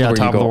World? Yeah, where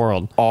Top you go of the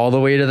World. All the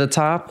way to the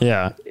top?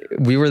 Yeah.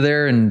 We were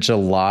there in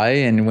July,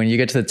 and when you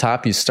get to the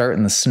top, you start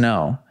in the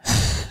snow.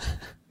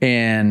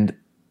 And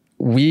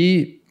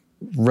we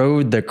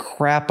rode the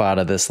crap out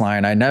of this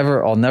line.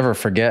 I'll never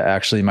forget,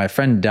 actually, my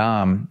friend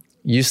Dom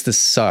used to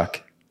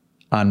suck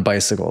on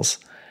bicycles.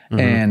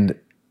 And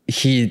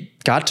he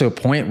got to a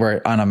point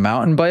where on a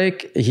mountain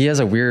bike, he has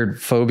a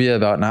weird phobia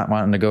about not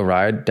wanting to go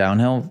ride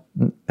downhill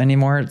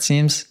anymore, it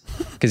seems,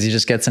 because he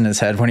just gets in his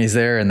head when he's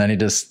there, and then he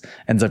just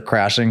ends up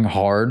crashing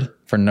hard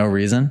for no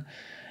reason.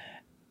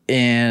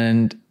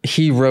 And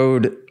he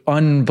rode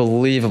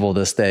unbelievable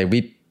this day.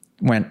 We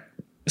went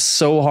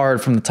so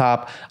hard from the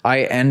top.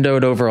 I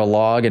endoed over a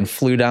log and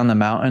flew down the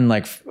mountain,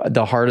 like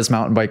the hardest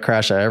mountain bike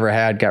crash I ever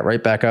had. Got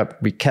right back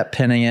up. We kept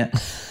pinning it.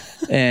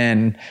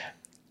 And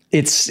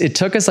it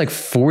took us like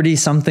 40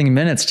 something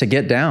minutes to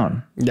get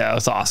down. Yeah, it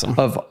was awesome.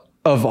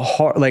 Of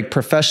hard, like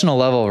professional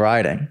level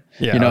riding,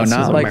 yeah,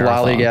 not like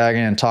lollygagging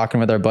and talking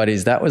with our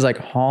buddies. That was like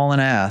hauling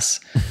ass.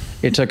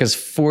 It took us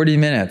 40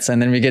 minutes,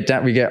 and then we get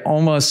down, we get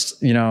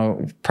almost,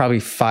 probably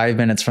 5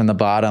 minutes from the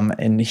bottom,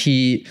 and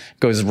he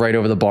goes right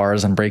over the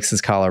bars and breaks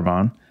his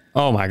collarbone.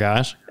 Oh my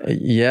gosh.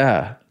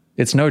 Yeah.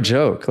 It's no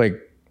joke. Like,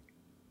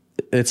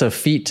 it's a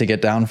feat to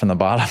get down from the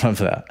bottom of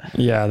that.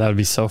 Yeah, that would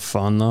be so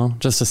fun though.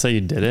 Just to say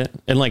you did it.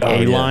 And like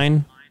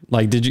A-line,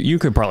 like you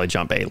could probably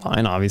jump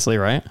A-line, obviously,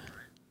 right?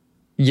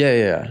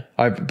 Yeah.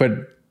 But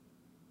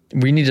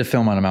we need to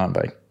film on a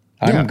mountain bike.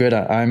 I'm good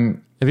at,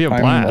 it'd be a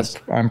blast.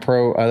 I'm a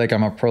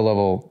pro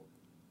level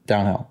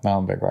downhill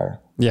mountain bike rider.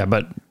 Yeah,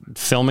 but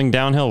filming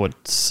downhill would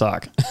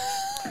suck.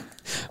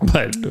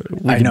 But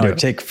I know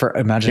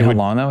imagine how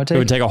long that would take. It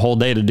would take a whole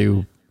day to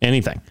do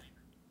anything.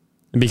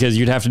 Because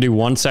you'd have to do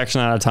one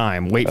section at a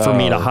time, wait for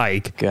me to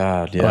hike.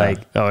 God, yeah.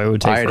 It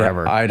would take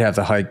forever. I'd have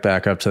to hike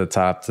back up to the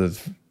top to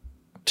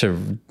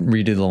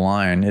redo the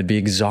line. It'd be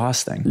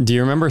exhausting. Do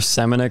you remember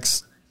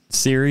Seminix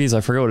series?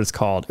 I forget what it's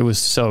called. It was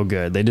so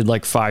good. They did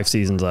like 5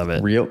 seasons of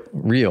it. Real.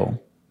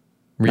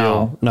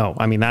 No.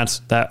 I mean, that's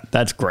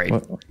great.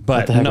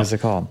 What the heck is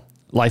it called?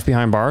 Life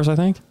Behind Bars, I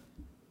think.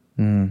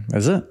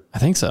 Is it? I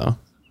think so.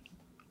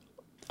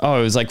 Oh,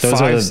 it was like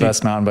those are the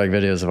best mountain bike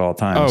videos of all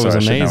time. Oh, it was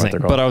amazing.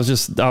 But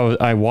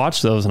I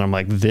watched those and I'm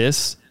like,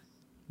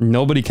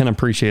 nobody can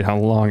appreciate how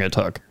long it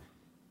took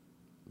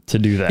to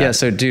do that. Yeah.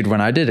 So dude,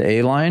 when I did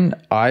A-line,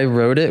 I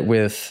rode it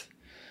with,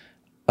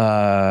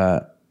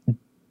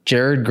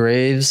 Jared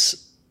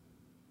Graves,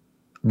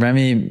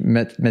 Remy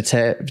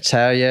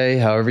Metayer,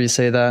 however you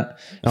say that.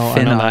 Oh,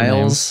 Finn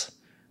Isles.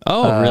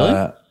 Oh,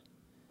 really?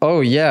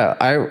 Oh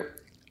yeah.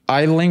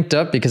 I linked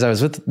up because I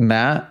was with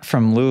Matt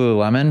from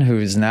Lululemon,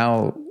 who's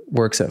now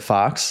works at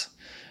Fox,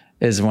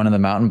 is one of the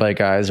mountain bike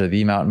guys, or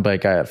the mountain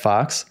bike guy at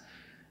Fox.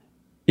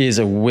 He is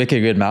a wicked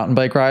good mountain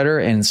bike rider.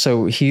 And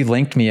so he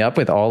linked me up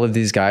with all of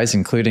these guys,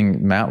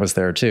 including Matt was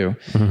there too.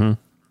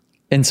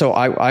 And so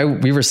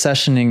we were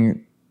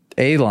sessioning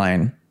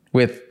A-line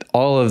with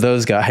all of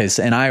those guys,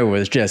 and I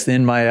was just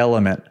in my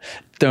element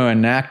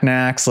throwing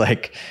knack-knacks.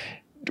 Like,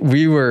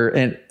 we were,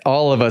 and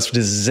all of us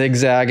just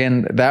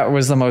zigzagging. That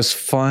was the most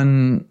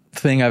fun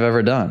thing I've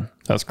ever done.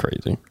 That's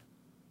crazy.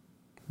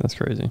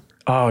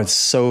 Oh, it's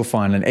so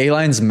fun. And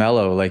A-line's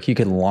mellow. Like, you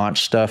could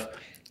launch stuff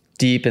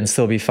deep and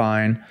still be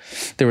fine.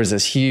 There was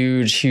this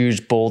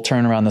huge bull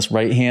turn around this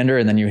right-hander,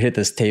 and then you hit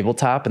this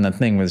tabletop, and the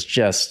thing was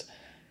just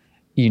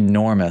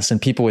enormous.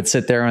 And people would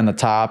sit there on the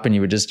top, and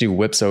you would just do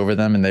whips over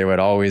them, and they would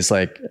always,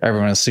 like,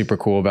 everyone was super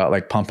cool about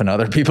like pumping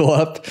other people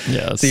up.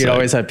 Yeah. So you'd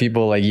always have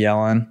people like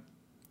yelling.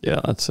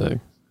 Yeah, that's sick.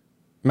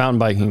 Mountain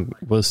biking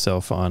was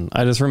so fun.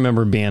 I just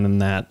remember being in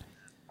that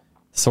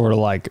sort of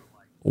like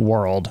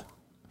world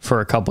for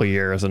a couple of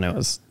years, and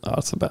it's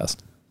the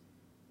best.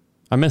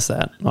 I miss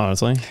that,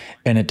 honestly.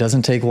 And it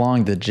doesn't take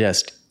long to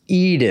just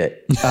eat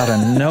it out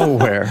of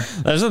nowhere.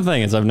 That's the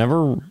thing, is I've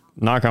never,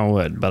 knock on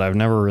wood, but I've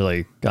never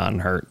really gotten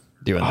hurt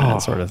doing that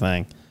sort of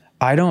thing.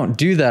 I don't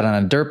do that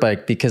on a dirt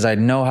bike because I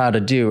know how to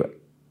do it.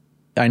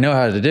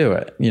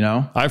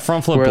 I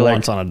front flipped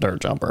once on a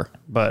dirt jumper,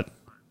 but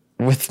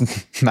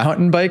with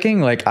mountain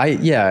biking, like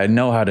I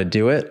know how to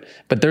do it,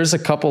 but there's a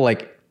couple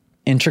like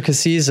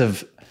intricacies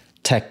of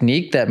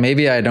technique that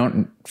maybe I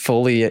don't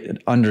fully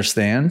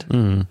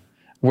understand,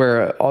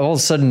 where all of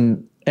a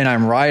sudden, and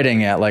I'm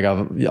riding at like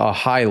a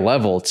high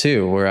level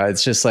too, where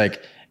it's just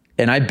like,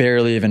 and I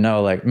barely even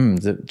know, like,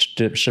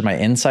 should my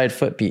inside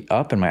foot be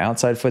up and my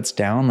outside foot's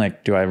down?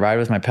 Like, do I ride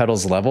with my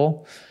pedals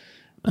level?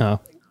 Oh,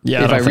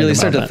 yeah. If I really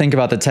start to think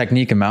about the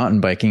technique of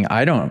mountain biking,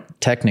 I don't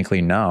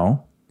technically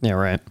know. Yeah,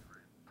 right.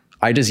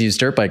 I just use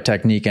dirt bike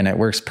technique, and it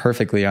works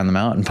perfectly on the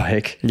mountain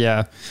bike.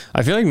 Yeah.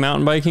 I feel like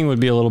mountain biking would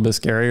be a little bit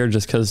scarier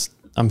just because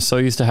I'm so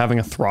used to having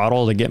a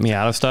throttle to get me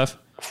out of stuff.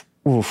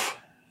 Oof.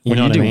 When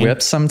you do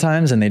whips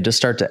sometimes and they just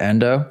start to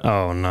endo.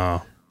 Oh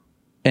no.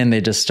 And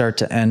they just start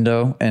to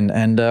endo. And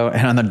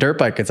on the dirt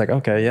bike, it's like,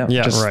 okay, yeah.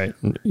 Yeah, right.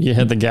 You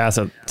hit the gas,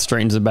 it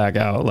straightens it back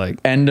out. Like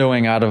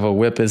endoing out of a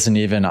whip isn't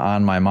even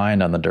on my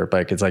mind on the dirt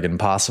bike. It's like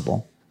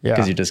impossible. Yeah.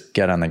 Because you just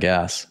get on the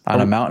gas.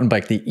 On a mountain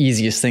bike, the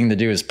easiest thing to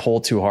do is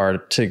pull too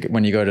hard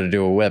when you go to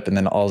do a whip. And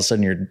then all of a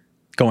sudden you're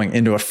going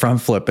into a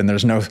front flip and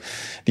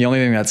the only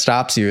thing that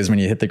stops you is when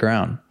you hit the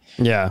ground.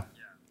 Yeah.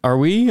 Are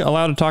we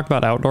allowed to talk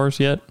about outdoors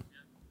yet?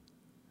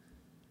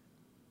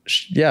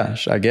 Yeah,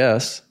 I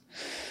guess.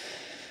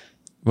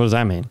 What does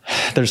that mean?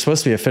 They're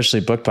supposed to be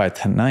officially booked by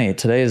tonight.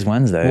 Today is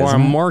Wednesday. Well,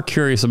 I'm more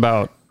curious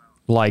about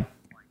like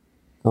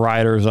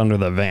riders under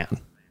the van.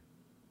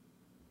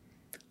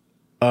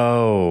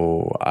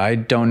 Oh, I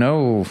don't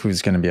know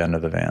who's going to be under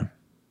the van.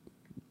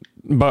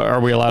 But are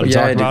we allowed to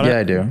talk about it? Yeah,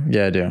 I do.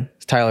 Yeah, I do.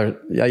 Tyler.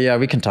 Yeah,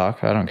 we can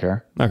talk. I don't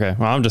care. Okay.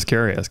 Well, I'm just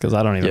curious because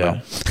I don't even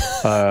know.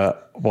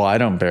 Well, I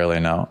don't barely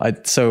know.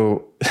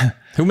 So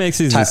who makes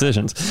these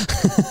decisions?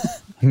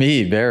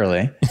 Me,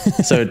 barely.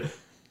 So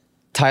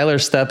Tyler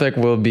Stepek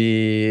will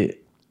be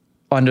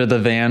under the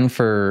van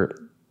for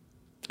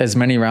as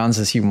many rounds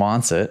as he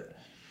wants it.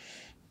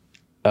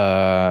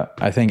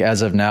 I think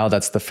as of now,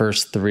 that's the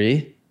first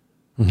 3.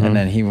 Mm-hmm. And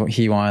then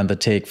he wanted to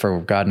take, for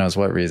God knows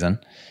what reason,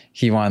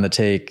 he wanted to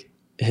take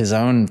his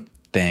own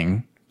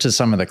thing to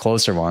some of the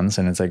closer ones.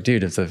 And it's like,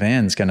 dude, if the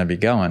van's going to be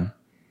going,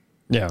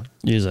 yeah,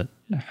 use it.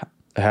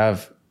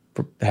 Have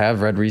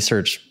Red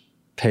Research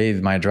pay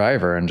my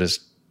driver and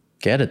just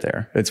get it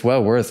there. It's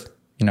well worth,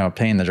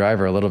 paying the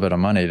driver a little bit of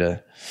money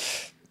to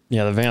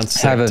the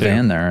van's have a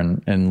van there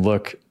and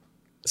look.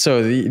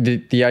 So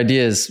the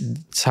idea is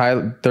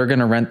they're going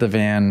to rent the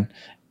van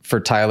for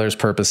Tyler's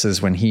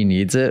purposes when he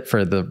needs it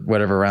for the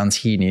whatever rounds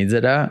he needs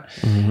it at.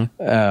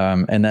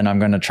 Mm-hmm. And then I'm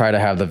going to try to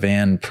have the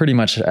van pretty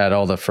much at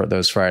all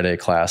those Friday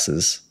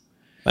classes.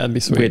 That'd be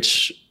sweet.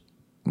 Which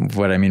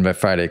what I mean by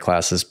Friday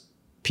classes,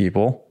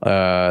 people,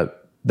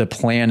 the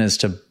plan is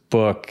to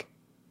book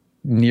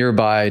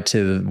nearby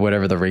to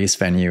whatever the race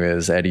venue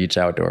is at each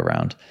outdoor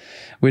round,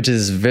 which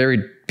is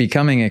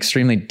becoming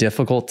extremely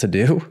difficult to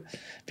do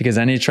because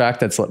any track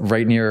that's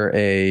right near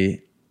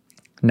a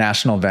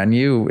national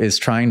venue is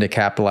trying to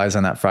capitalize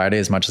on that Friday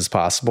as much as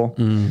possible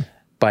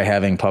by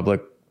having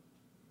public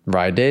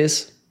ride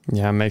days.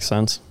 Yeah, it makes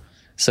sense.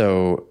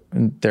 So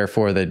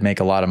therefore they'd make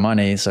a lot of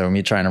money. So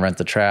me trying to rent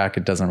the track,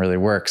 it doesn't really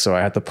work. So I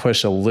have to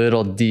push a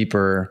little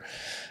deeper.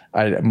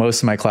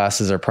 Most of my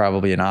classes are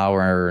probably an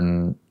hour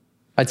and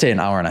I'd say an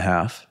hour and a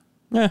half.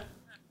 Yeah.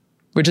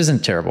 Which isn't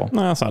terrible.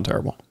 No, that's not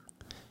terrible.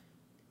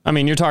 I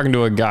mean, you're talking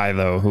to a guy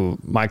though, who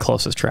my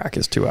closest track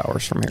is 2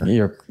 hours from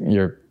here.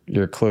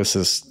 Your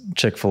closest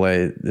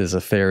Chick-fil-A is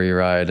a ferry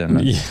ride and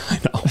I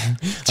know.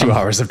 2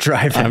 hours of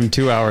driving. I'm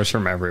 2 hours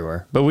from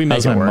everywhere, but we make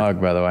How's it work. My mug,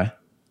 by the way.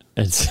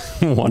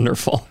 It's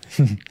wonderful.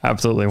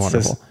 Absolutely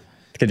wonderful.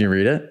 Can you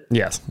read it?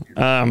 Yes.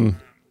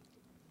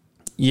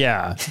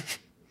 Yeah.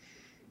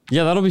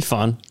 Yeah, that'll be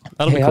fun.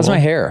 That'll be cool. How's my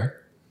hair?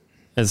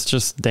 It's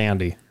just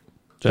dandy.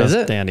 Is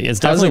it? Dandy. How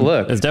does it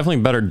look? It's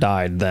definitely better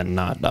dyed than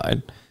not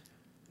dyed.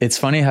 It's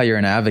funny how you're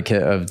an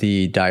advocate of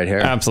the dyed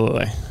hair.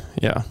 Absolutely.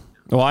 Yeah.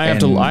 Well, I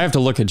have to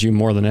look at you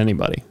more than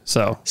anybody.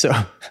 So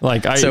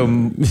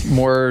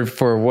more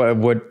for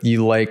what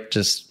you like,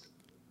 just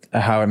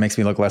how it makes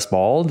me look less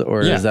bald,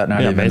 or is that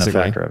not even a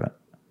factor of it?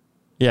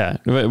 Yeah.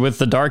 With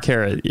the dark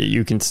hair,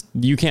 you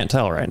can't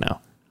tell right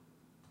now.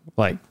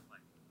 Like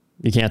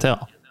you can't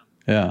tell.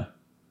 Yeah.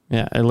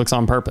 Yeah. It looks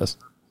on purpose.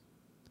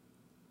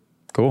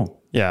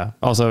 Cool. Yeah.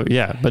 Also,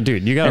 yeah. But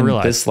dude, you got to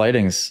realize this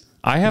lighting's.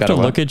 I have to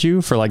look at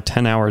you for like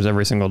 10 hours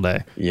every single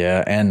day.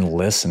 Yeah. And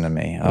listen to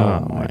me.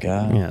 Oh my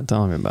God. Yeah.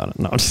 Tell me about it.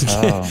 No, just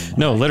kidding.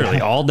 No, literally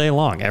all day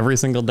long, every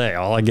single day.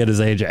 All I get is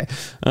AJ.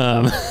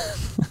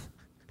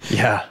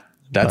 Yeah.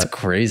 That's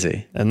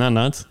crazy. Isn't that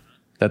nuts?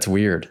 That's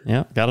weird.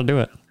 Yeah. Got to do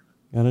it.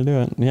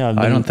 Yeah.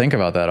 I don't think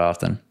about that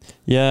often.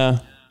 Yeah.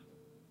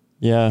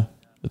 Yeah.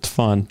 It's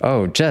fun.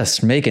 Oh,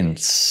 just making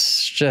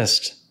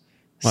sales.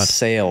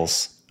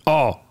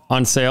 Oh,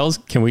 on sales.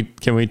 Can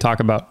we talk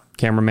about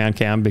Cameraman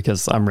Cam?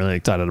 Because I'm really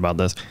excited about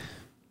this.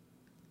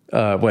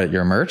 What,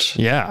 your merch?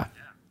 Yeah.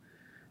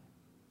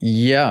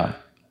 Yeah.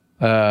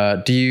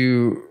 Have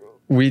you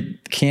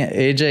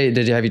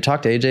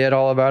talked to AJ at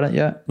all about it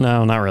yet?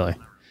 No, not really.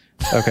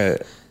 Okay.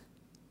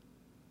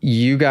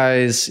 You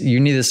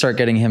need to start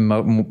getting him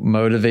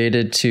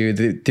motivated to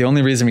the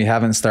only reason we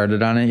haven't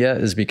started on it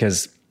yet is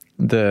because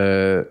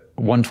the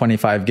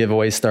 125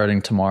 giveaway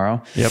starting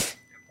tomorrow. Yep.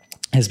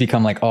 Has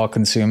become like all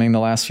consuming the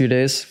last few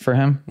days for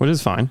him. Which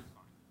is fine.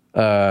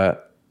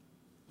 But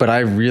I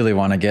really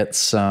want to get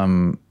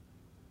some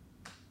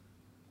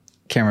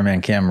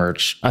Cameraman Cam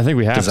merch. I think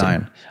we have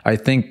design. I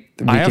think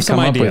we could come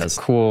up with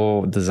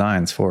cool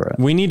designs for it.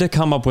 We need to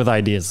come up with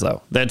ideas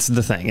though. That's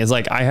the thing. Is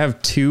like I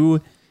have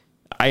two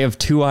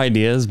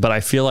ideas, but I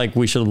feel like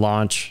we should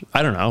launch.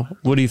 I don't know.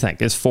 What do you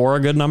think? Is 4 a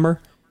good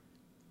number?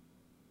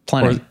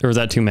 Plenty. Or is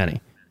that too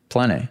many?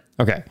 Plenty.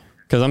 Okay.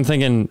 Because I'm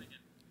thinking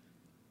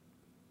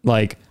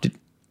like,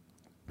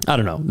 I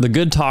don't know. The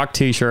Good Talk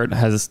t-shirt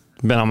has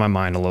been on my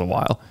mind a little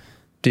while.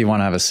 Do you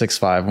want to have a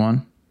 6'5"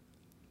 one?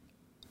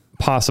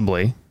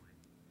 Possibly.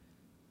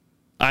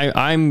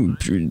 I'm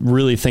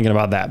really thinking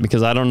about that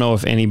because I don't know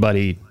if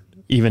anybody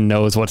even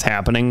knows what's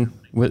happening.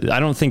 I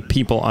don't think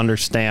people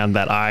understand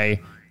that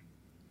I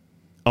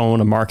own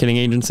a marketing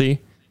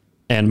agency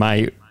and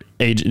my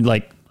agent,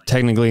 like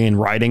technically in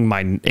writing,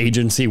 my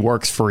agency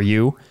works for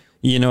you.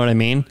 You know what I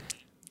mean?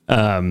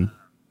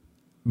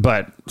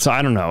 But so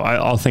I don't know.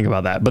 I'll think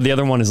about that. But the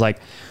other one is like,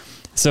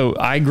 so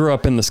I grew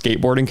up in the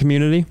skateboarding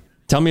community.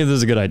 Tell me if this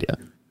is a good idea.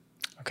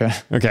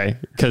 Okay.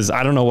 Cause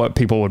I don't know what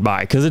people would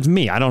buy. Cause it's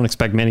me. I don't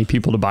expect many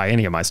people to buy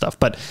any of my stuff,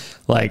 but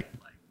like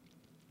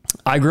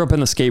I grew up in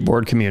the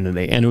skateboard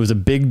community and it was a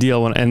big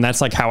deal and that's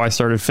like how I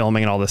started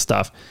filming and all this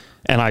stuff.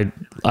 And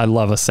I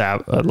love a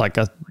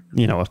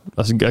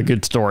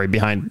good story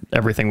behind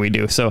everything we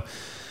do. So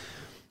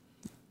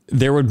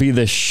there would be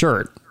this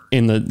shirt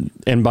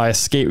and by a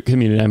skate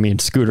community, I mean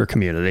scooter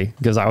community,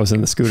 because I was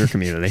in the scooter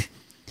community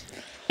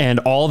and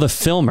all the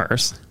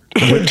filmers,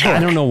 I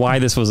don't know why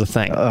this was a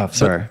thing. Oh,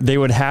 sorry. They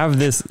would have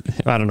this.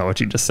 I don't know what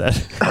you just said,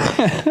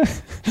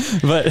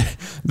 but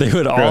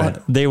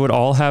they would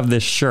all have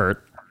this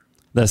shirt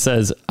that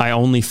says, "I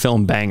only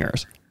film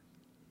bangers."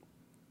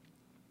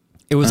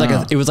 It was like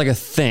a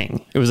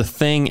thing. It was a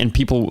thing, and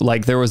people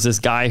like there was this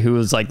guy who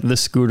was like the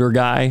scooter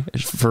guy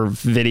for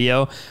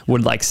video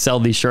would like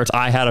sell these shirts.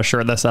 I had a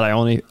shirt that said, "I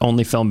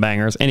only film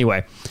bangers."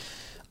 Anyway,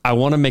 I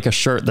want to make a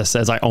shirt that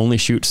says, "I only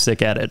shoot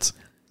sick edits."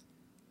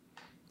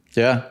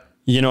 Yeah.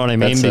 You know what I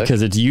mean?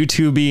 Because it's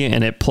YouTubey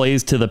and it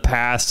plays to the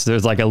past.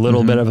 There's like a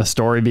little bit of a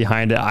story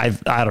behind it. I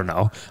don't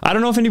know. I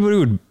don't know if anybody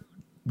would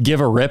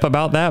give a rip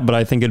about that, but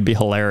I think it'd be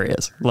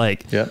hilarious.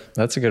 Like, yeah,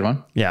 that's a good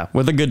one. Yeah.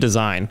 With a good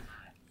design.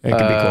 It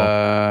could be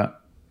cool.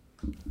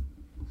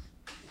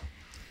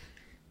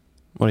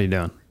 What are you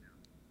doing?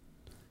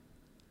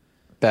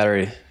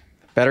 Battery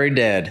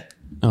dead.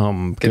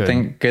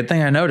 Good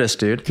thing I noticed,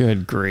 dude.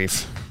 Good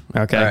grief.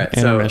 Okay. All right,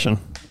 intermission.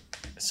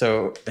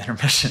 So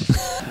intermission.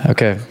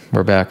 Okay,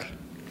 we're back.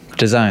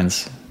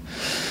 Designs.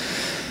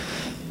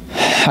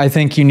 I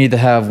think you need to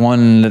have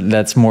one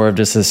that's more of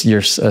just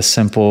a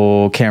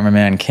simple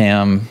cameraman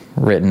cam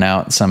written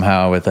out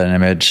somehow with an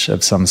image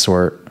of some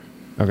sort.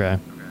 Okay.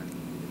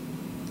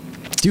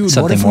 Dude,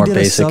 something what if more we did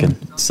basic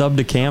a sub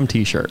to cam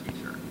t-shirt?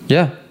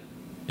 Yeah.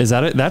 Is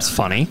that it? That's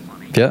funny.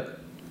 Yep.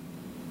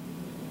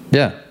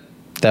 Yeah.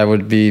 That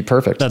would be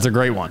perfect. That's a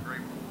great one.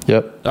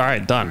 Yep. All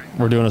right, done.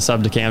 We're doing a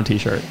sub to cam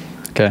t-shirt.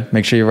 Okay.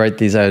 Make sure you write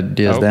these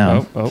ideas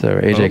down so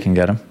AJ can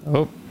get them.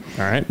 All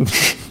right.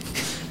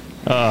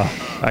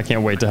 I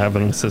can't wait to have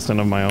an assistant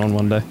of my own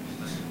one day.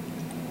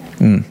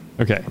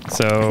 Okay.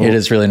 So it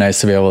is really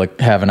nice to be able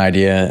to have an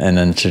idea and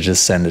then to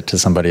just send it to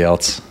somebody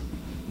else.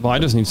 Well, I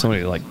just need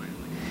somebody to like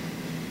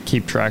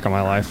keep track of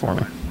my life for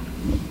me.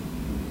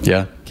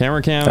 Yeah.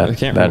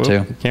 That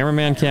too.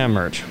 Cameraman cam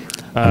merch.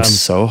 I'm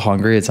so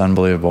hungry. It's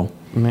unbelievable.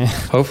 Man.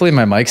 Hopefully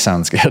my mic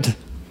sounds good.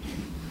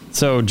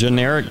 So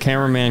generic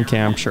cameraman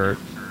cam shirt.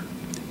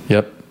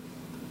 Yep.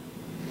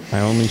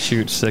 I only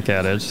shoot sick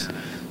edits.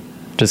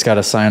 Just got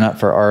to sign up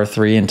for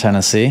R3 in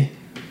Tennessee.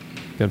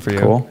 Good for you.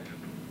 Cool.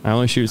 I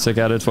only shoot sick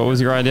edits. What was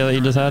your idea that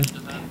you just had?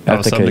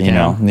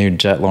 Epica, new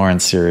Jet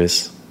Lawrence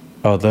series.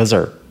 Oh, those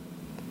are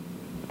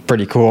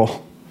pretty cool.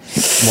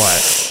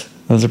 What?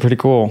 Those are pretty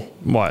cool.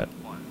 What?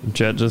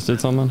 Jet just did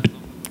something?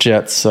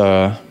 Jet's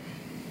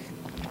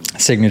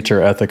signature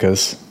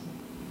Ethicas.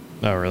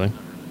 Oh, really?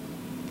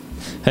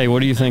 Hey, what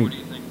do you think?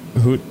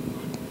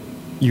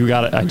 You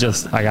got it.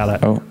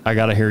 I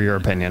gotta hear your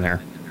opinion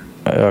here.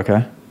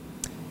 Okay.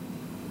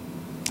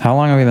 How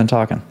long have we been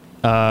talking?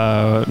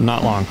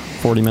 Not long.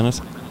 40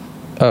 minutes.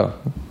 Oh.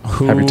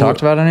 Have we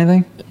talked about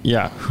anything?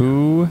 Yeah.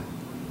 Who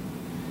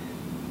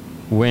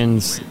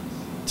wins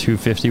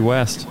 250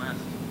 West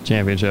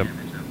championship?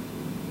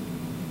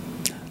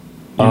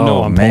 I'm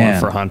pulling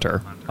for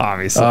Hunter,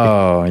 obviously.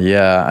 Oh,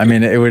 yeah. I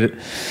mean, it would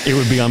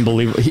be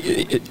unbelievable.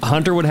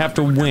 Hunter would have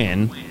to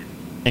win,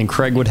 and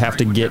Craig would have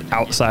to get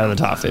outside of the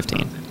top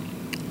 15.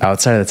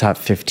 Outside of the top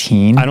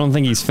 15? I don't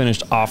think he's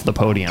finished off the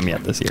podium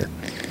yet this year.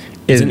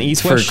 It's an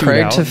East-West for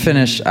Craig shootout. To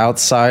finish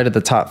outside of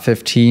the top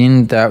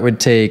 15, that would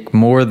take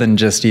more than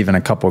just even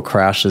a couple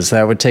crashes.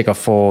 That would take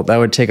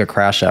a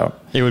crash out.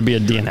 It would be a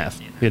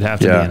DNF. It'd have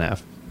to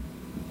DNF.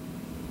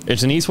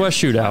 It's an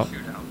East-West shootout,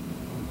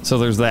 so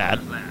there's that.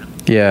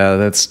 Yeah,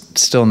 that's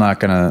still not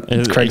gonna.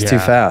 Craig's too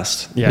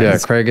fast. Yeah,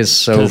 Craig is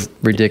so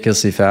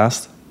ridiculously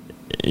fast.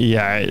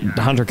 Yeah,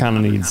 Hunter kind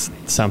of needs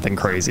something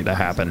crazy to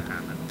happen.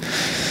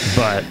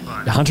 But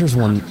Hunter's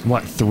won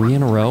 3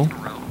 in a row.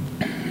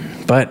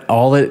 But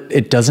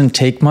it doesn't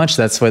take much.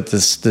 That's what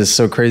this is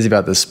so crazy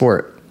about this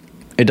sport.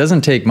 It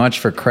doesn't take much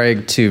for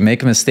Craig to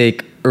make a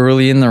mistake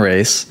early in the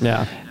race.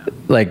 Yeah,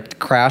 like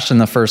crash in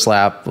the first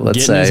lap,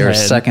 let's say, or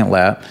second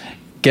lap.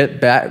 Get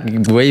back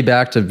way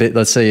back to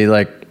let's say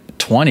like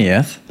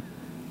 20th,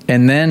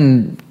 and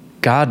then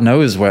God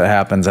knows what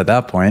happens at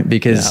that point,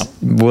 because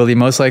will he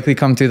most likely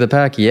come through the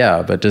pack?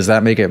 Yeah, but does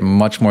that make it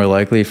much more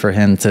likely for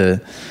him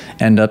to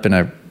end up in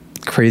a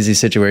crazy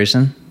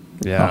situation?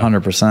 Yeah.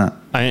 100%.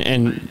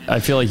 And I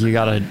feel like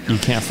you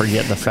can't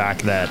forget the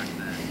fact that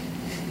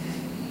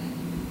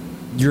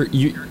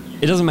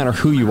it doesn't matter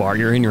who you are,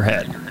 you're in your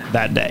head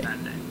that day,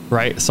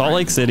 right? Salt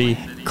Lake City,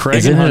 Craig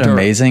Isn't and Hunter. It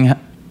amazing?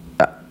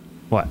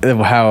 What?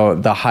 How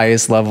the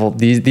highest level,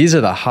 these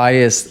are the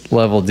highest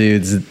level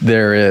dudes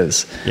there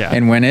is. Yeah.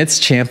 And when it's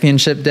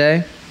championship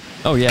day,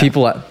 oh yeah,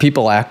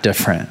 people act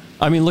different.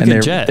 I mean, look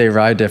at Jet. They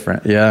ride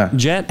different. Yeah.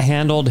 Jet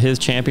handled his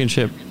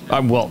championship.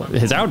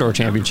 His outdoor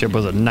championship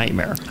was a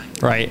nightmare,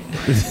 right?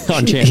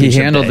 On championship he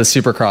handled day. the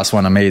Supercross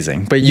one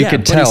amazing, but you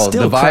could tell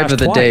the vibe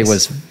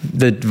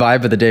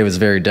of the day was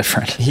very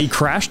different. He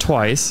crashed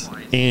twice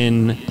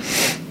in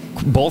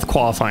both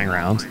qualifying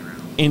rounds,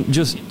 and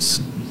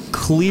just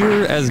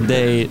clear as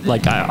day.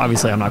 Like,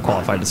 obviously, I'm not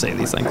qualified to say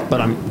these things,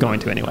 but I'm going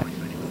to anyway.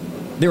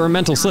 There were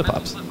mental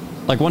slip-ups.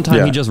 Like one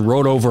time, he just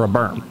rode over a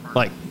berm.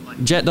 Like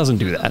Jet doesn't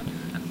do that.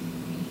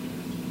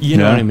 You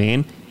know what I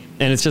mean?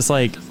 And it's just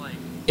like,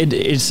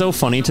 it's so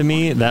funny to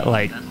me that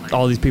like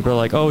all these people are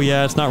like, oh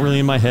yeah, it's not really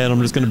in my head.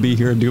 I'm just going to be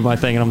here and do my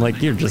thing. And I'm like,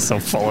 you're just so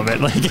full of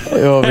it. Like,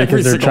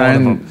 because they're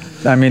trying.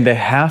 I mean, they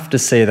have to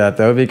say that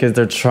though, because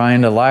they're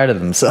trying to lie to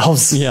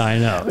themselves. Yeah, I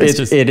know.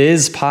 It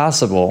is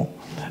possible,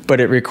 but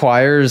it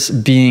requires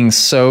being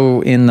so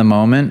in the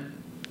moment.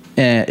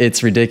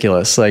 It's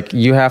ridiculous. Like,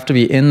 you have to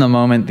be in the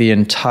moment the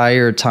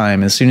entire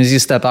time. As soon as you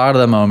step out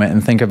of the moment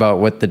and think about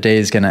what the day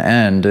is going to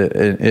end,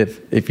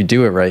 if you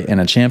do it right in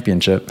a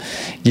championship,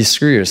 you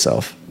screw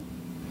yourself.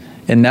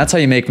 And that's how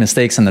you make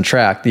mistakes on the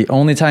track. The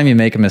only time I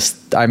make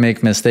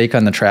a mistake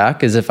on the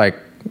track is if I,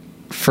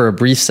 for a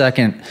brief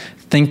second,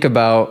 think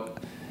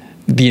about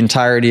the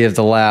entirety of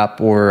the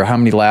lap or how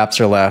many laps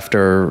are left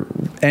or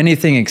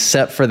anything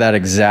except for that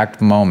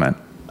exact moment.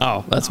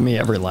 Oh, that's me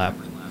every lap.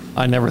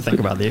 I never think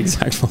about the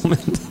exact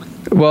moment.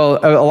 Well,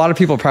 a lot of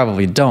people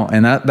probably don't.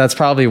 And that's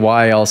probably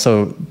why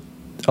also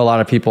a lot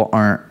of people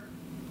aren't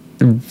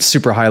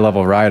super high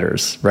level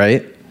riders,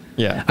 right?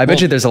 Yeah. I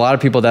bet you there's a lot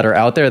of people that are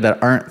out there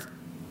that aren't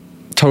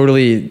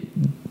totally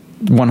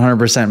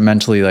 100%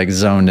 mentally like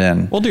zoned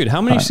in. Well, dude,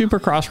 how many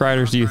Supercross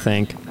riders do you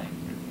think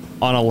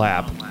on a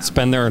lap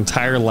spend their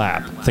entire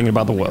lap thinking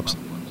about the whoops?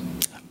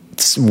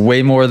 It's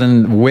way more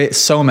than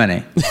so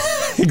many.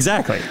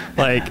 Exactly.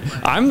 Like,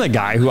 I'm the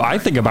guy who I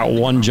think about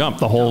one jump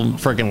the whole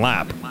freaking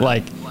lap.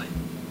 Like,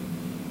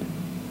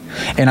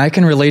 and I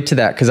can relate to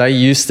that because I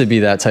used to be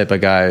that type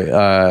of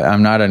guy.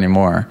 I'm not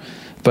anymore.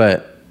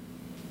 But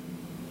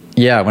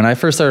yeah, when I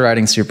first started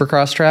riding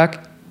Supercross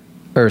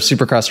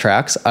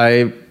tracks,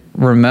 I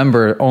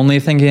remember only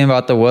thinking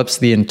about the whoops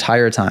the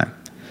entire time.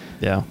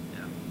 Yeah.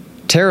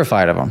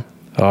 Terrified of them.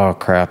 Oh,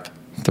 crap.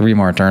 3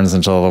 more turns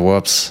until the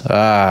whoops.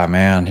 Ah,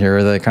 man,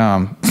 here they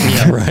come.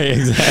 Yeah, right,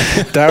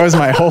 exactly. That was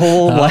my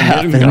whole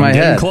lap in my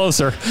head.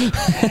 Closer.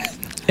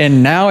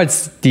 And now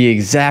it's the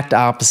exact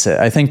opposite.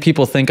 I think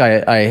people think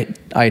I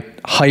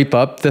hype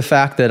up the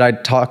fact that I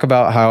talk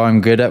about how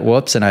I'm good at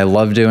whoops and I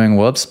love doing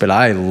whoops, but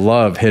I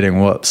love hitting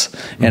whoops.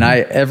 Mm-hmm. And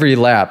every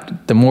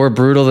lap, the more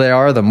brutal they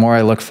are, the more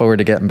I look forward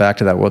to getting back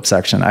to that whoop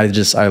section.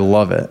 I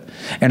love it.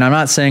 And I'm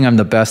not saying I'm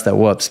the best at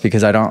whoops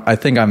because I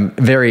think I'm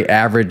very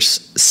average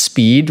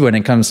speed when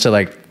it comes to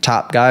like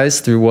top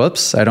guys through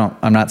whoops.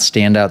 I'm not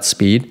standout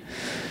speed,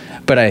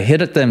 but I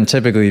hit at them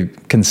typically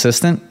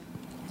consistent.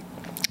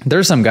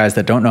 There's some guys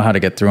that don't know how to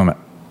get through them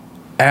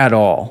at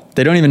all.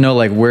 They don't even know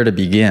like where to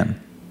begin.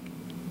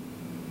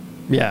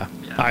 Yeah,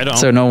 I don't.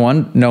 So no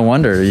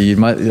wonder you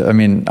might. I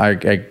mean,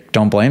 I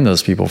don't blame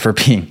those people for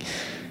being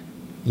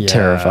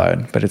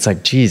terrified. But it's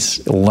like,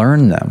 geez,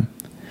 learn them.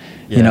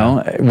 Yeah. You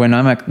know,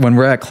 when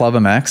we're at Club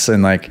MX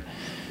and like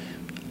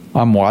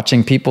I'm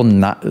watching people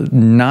not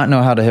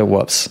know how to hit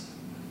whoops.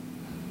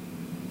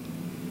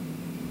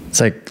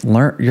 It's like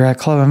you're at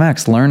Club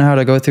MX. Learn how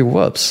to go through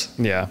whoops.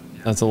 Yeah,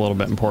 that's a little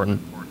bit important.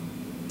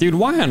 Dude,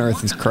 why on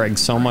earth is Craig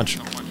so much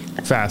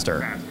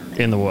faster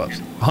in the whoops?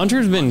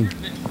 Hunter's been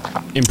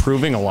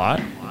improving a lot,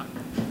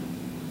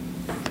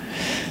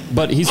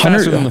 but he's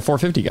faster than the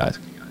 450 guys.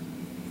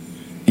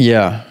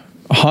 Yeah.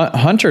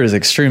 Hunter is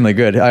extremely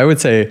good. I would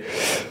say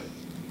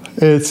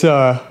it's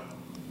Jet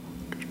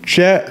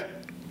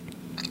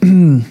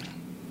and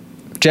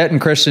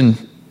Christian,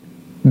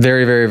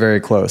 very, very,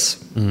 very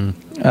close.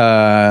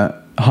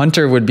 Mm-hmm.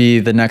 Hunter would be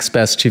the next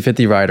best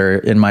 250 rider,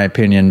 in my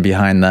opinion,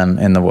 behind them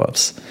in the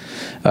whoops.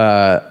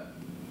 The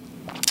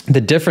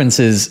difference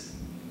is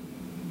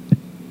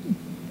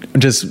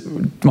just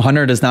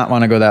Hunter does not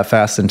want to go that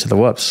fast into the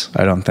whoops,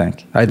 I don't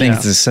think. I think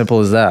it's as simple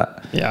as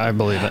that. Yeah, I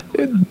believe it.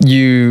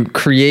 You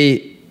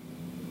create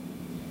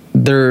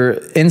there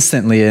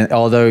instantly,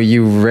 although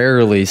you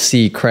rarely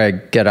see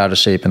Craig get out of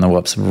shape in the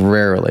whoops,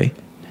 rarely.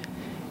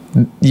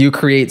 You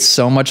create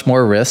so much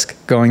more risk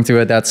going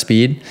through at that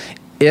speed.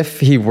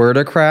 If he were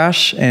to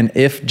crash and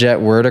if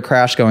Jet were to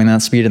crash going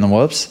that speed in the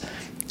whoops,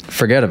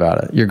 forget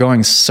about it. You're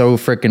going so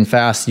freaking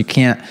fast. You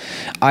can't.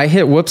 I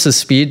hit whoops of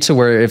speed to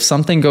where if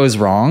something goes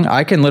wrong,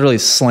 I can literally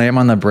slam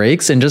on the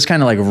brakes and just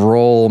kind of like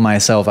roll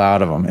myself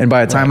out of them. And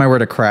by the time I were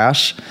to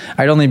crash,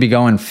 I'd only be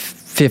going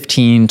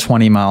 15,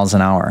 20 miles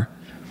an hour.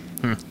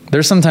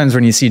 There's sometimes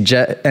when you see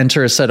Jet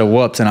enter a set of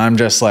whoops and I'm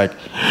just like,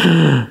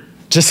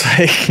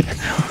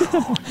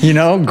 you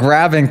know,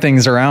 grabbing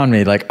things around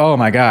me like, oh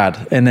my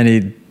God. And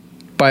then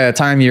by the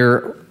time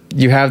you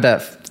have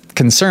that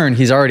concern,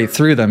 he's already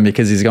through them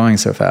because he's going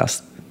so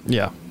fast.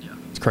 Yeah.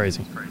 It's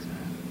crazy.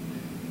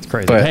 It's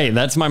crazy. But hey,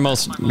 that's my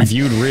most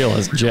viewed reel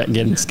is Jet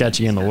getting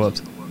sketchy in the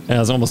whoops. And it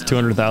has almost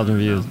 200,000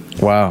 views.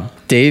 Wow.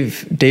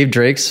 Dave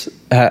Drake's,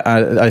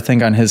 I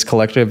think on his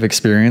collective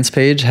experience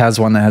page, has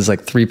one that has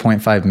like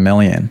 3.5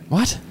 million.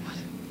 What?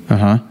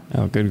 Uh-huh.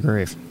 Oh, good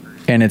grief.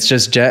 And it's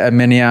just Jet at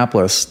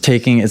Minneapolis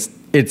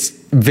it's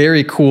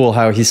very cool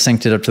how he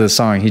synced it up to the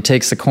song. He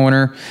takes the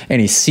corner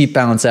and he seat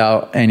bounce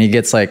out and he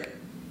gets like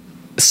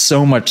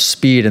so much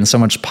speed and so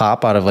much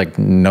pop out of like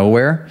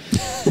nowhere.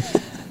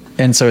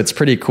 And so it's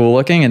pretty cool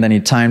looking. And then he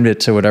timed it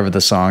to whatever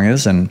the song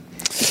is and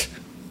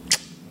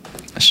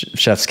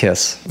chef's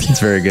kiss. It's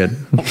very good.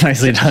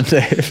 Nicely done,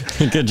 Dave.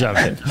 Good job,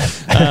 Dave.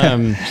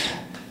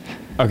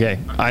 Okay,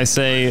 I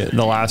say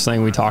the last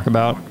thing we talk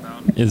about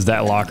is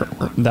that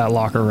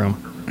locker room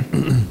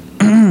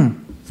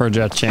for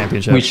Jets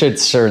championship. We should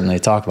certainly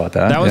talk about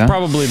that. That was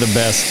probably the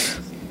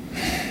best.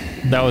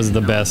 That was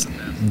the best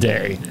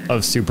day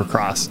of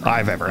Supercross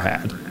I've ever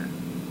had.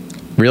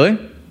 Really?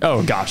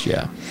 Oh gosh,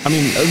 yeah. I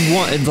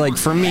mean, like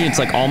for me, it's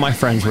like all my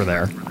friends were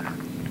there.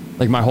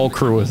 Like my whole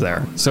crew was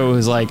there. So it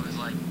was like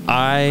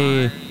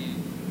from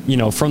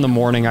the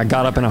morning, I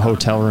got up in a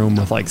hotel room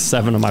with like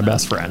 7 of my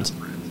best friends.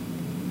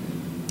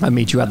 I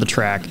meet you at the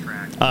track.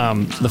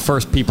 The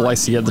first people I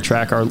see at the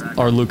track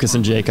are Lucas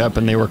and Jacob,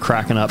 and they were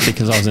cracking up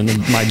because I was in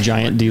my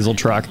giant diesel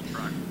truck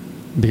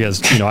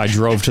because, I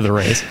drove to the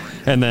race.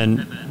 And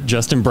then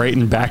Justin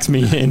Brayton backs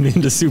me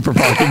into super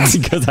parking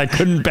because I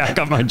couldn't back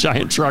up my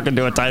giant truck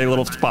into a tiny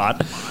little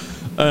spot.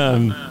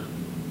 And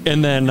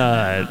then...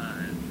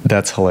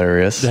 That's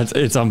hilarious.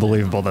 It's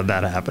unbelievable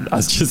that happened. I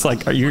was just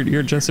like,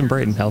 you're Justin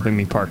Brayton helping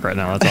me park right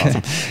now. That's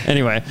awesome.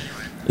 Anyway,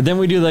 then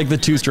we do like the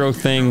 2-stroke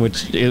thing,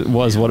 which it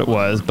was what it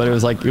was, but it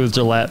was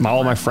Gillette.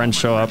 All my friends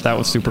show up. That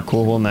was super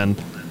cool. And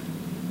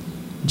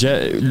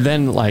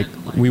then like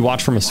we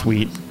watched from a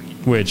suite,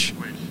 which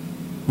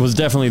was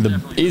definitely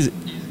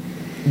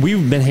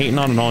we've been hating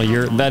on it all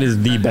year. That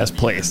is the best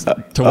place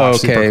to watch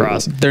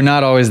Supercross. They're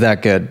not always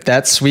that good.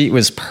 That suite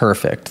was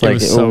perfect. Like, it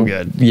was so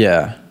good.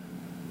 Yeah.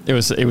 It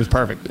was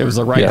perfect. It was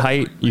the right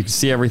height. You could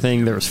see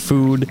everything. There was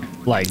food,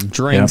 like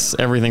drinks,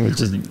 everything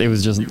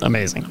was just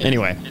amazing.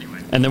 Anyway,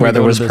 and then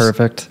weather was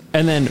perfect.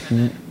 And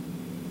then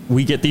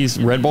we get these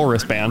Red Bull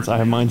wristbands. I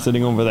have mine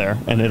sitting over there,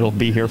 and it'll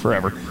be here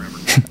forever.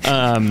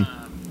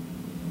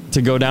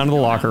 To go down to the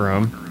locker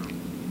room,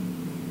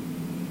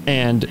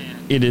 and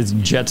it is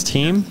Jets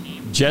team,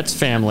 Jets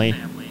family,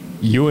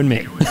 you and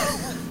me.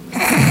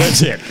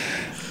 That's it.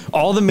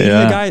 All the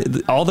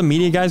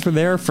media guys were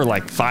there for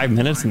like 5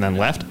 minutes and then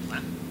left.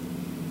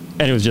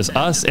 And it was just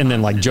us, and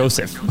then like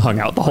Joseph hung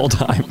out the whole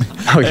time.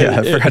 Oh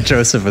yeah, I forgot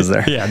Joseph was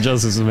there. Yeah,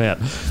 Joseph's the man.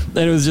 And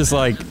it was just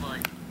like,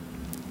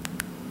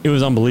 it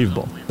was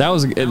unbelievable. That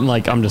was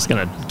like, I'm just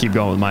gonna keep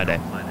going with my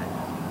day.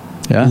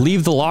 Yeah.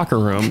 Leave the locker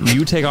room,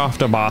 you take off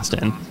to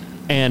Boston,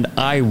 and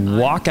I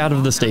walk out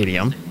of the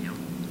stadium,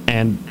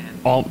 and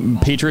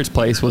Patriots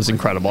Place was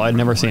incredible. I'd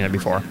never seen it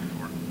before.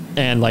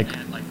 And like,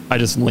 I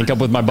just link up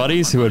with my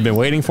buddies who had been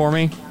waiting for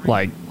me,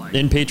 like,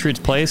 in Patriots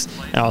Place,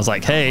 and I was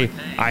like, hey,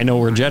 I know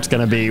where Jet's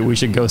gonna be, we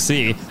should go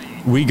see.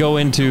 We go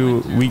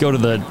to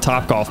the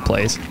Top Golf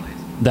place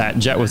that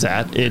Jet was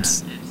at.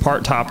 It's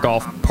part Top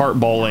Golf, part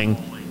bowling,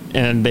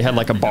 and they had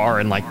like a bar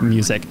and like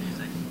music.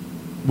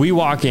 We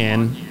walk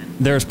in,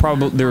 there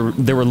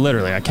were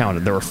literally, I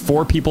counted, there were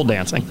 4 people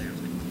dancing.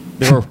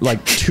 There were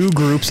like 2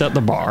 groups at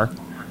the bar,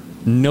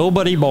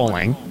 nobody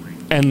bowling,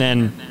 and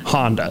then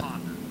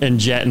Honda and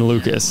Jet and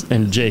Lucas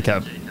and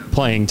Jacob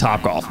playing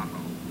Top Golf.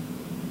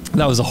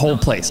 That was a whole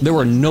place. There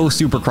were no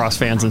Supercross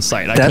fans in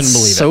sight. I couldn't believe it.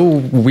 That's so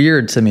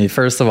weird to me.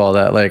 First of all,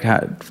 that like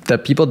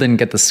that people didn't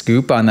get the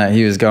scoop on that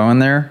he was going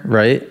there,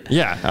 right?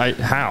 Yeah.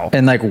 How?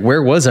 And like,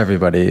 where was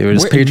everybody? It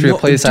was Patriot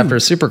Place after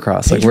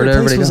Supercross. Like, where did everybody go?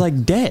 Patriot Place was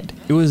like dead.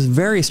 It was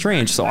very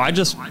strange. So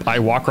I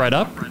walk right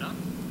up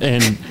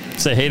and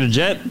say hey to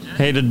Jet,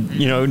 hey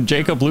to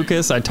Jacob,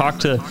 Lucas. I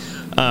talked to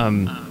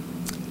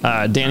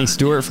Danny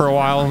Stewart for a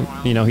while.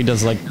 He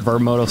does like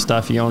Moto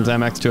stuff. He owns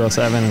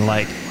MX207, and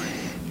like,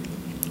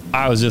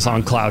 I was just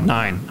on cloud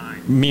 9.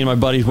 Me and my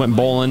buddies went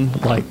bowling,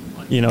 like,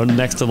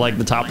 next to like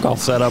the Top Golf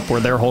setup where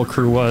their whole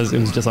crew was. It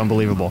was just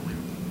unbelievable.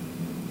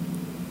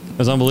 It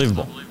was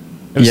unbelievable.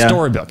 It was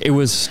storybook. It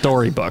was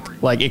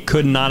storybook. Like, it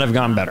could not have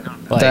gone better.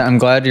 Like, I'm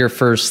glad your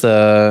first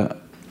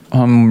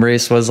home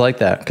race was like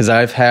that, because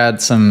I've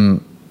had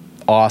some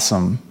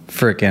awesome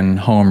freaking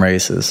home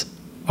races.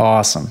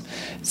 Awesome.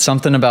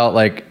 Something about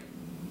like,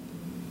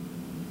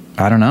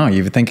 I don't know.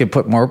 You would think it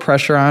put more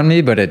pressure on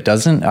me, but it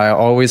doesn't. I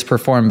always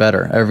perform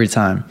better every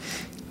time.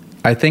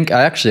 I think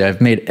I've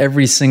made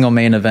every single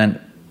main event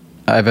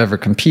I've ever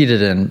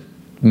competed in,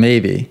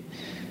 maybe,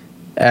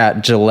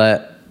 at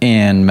Gillette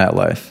and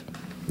MetLife.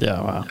 Yeah,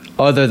 wow.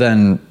 Other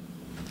than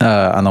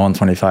on the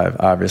 125,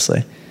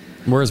 obviously.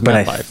 Where's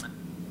MetLife?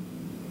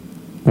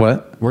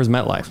 What? Where's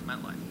MetLife?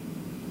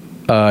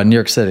 New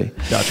York City.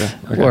 Gotcha.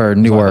 Okay. Or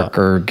Newark,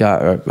 or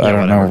I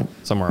don't know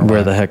somewhere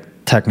where the heck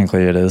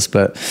technically it is,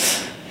 but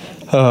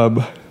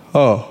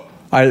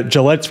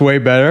Gillette's way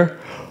better.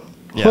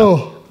 Yeah.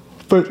 Oh,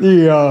 but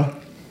the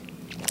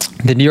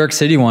New York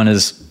City one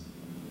is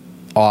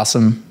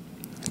awesome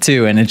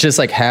too, and it's just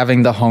like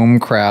having the home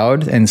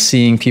crowd and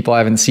seeing people I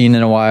haven't seen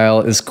in a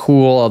while is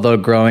cool, although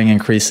growing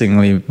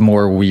increasingly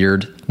more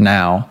weird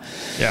now.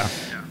 Yeah.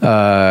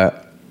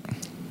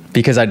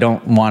 Because I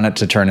don't want it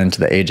to turn into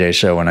the AJ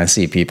show when I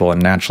see people,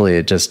 and naturally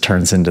it just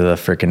turns into the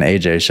freaking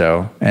AJ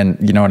show. And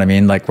you know what I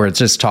mean? Like, where it's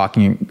just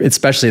talking,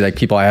 especially like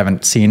people I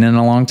haven't seen in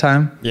a long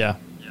time. Yeah.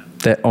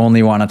 That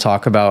only want to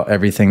talk about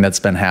everything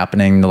that's been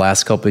happening the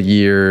last couple of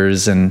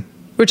years, and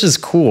which is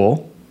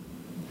cool.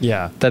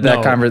 Yeah. That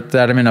I'm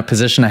in a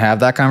position to have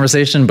that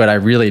conversation, but I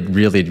really,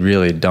 really,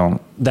 really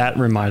don't. That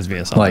reminds me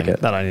of something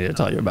that I need to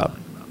tell you about.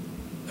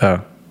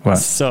 Oh, what?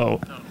 So,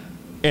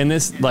 and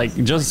this, like,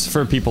 just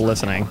for people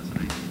listening,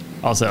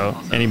 also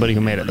anybody who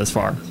made it this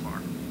far,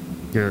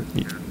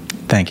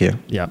 thank you.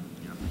 Yeah.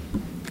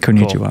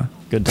 Konnichiwa. Cool.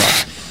 Good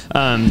talk.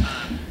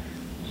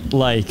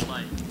 Like,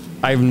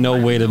 I have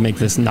no way to make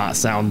this not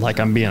sound like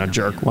I'm being a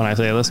jerk when I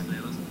say this,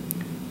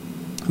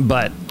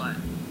 but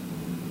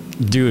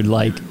dude,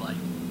 like,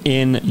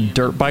 in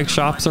dirt bike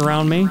shops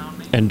around me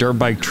and dirt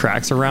bike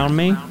tracks around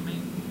me,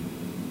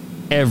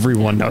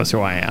 everyone knows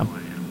who I am.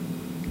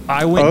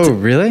 I went. Oh,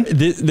 really?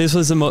 This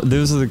was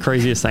the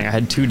craziest thing. I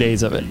had 2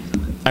 days of it.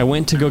 I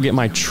went to go get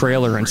my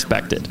trailer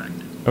inspected,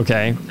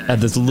 okay, at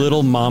this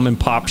little mom and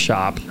pop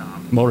shop,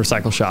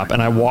 motorcycle shop,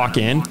 and I walk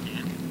in,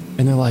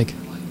 and they're like,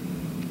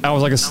 I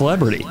was like a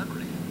celebrity.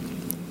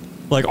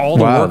 Like, all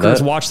the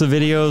workers watch the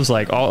videos,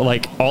 like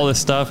all this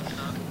stuff,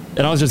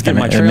 and I was just getting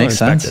my trailer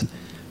inspected.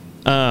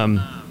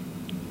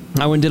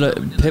 I went and did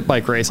a pit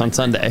bike race on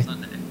Sunday.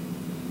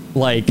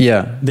 Like, they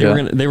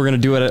were gonna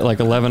do it at like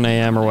 11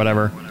 a.m. or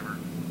whatever,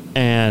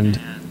 and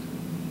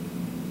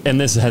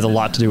this has a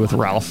lot to do with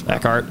Ralph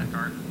Eckhart.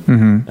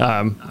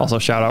 Mm-hmm. Also,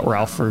 shout out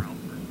Ralph for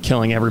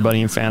killing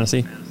everybody in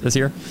fantasy this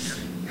year.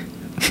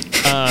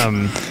 How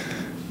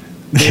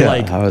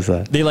was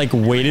that? They like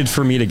waited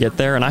for me to get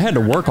there, and I had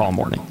to work all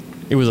morning.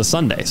 It was a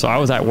Sunday, so I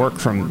was at work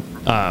from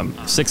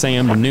 6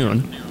 a.m. to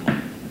noon,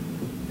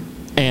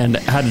 and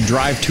had to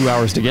drive 2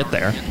 hours to get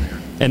there.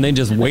 And they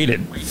just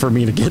waited for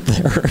me to get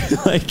there.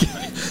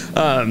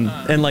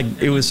 And like,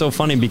 it was so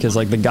funny because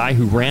like the guy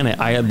who ran it,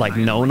 I had like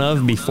known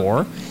of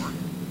before,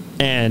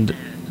 and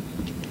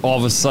all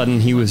of a sudden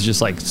he was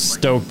just like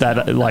stoked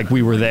that like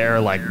we were there,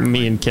 like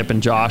me and Kip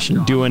and Josh,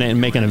 and doing it and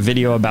making a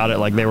video about it.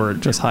 Like, they were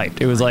just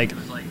hyped. It was like,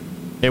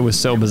 it was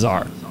so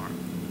bizarre.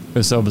 It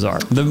was so bizarre.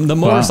 The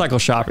motorcycle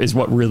shop is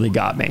what really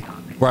got me,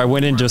 where I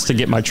went in just to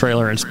get my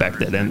trailer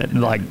inspected, and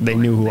like they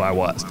knew who I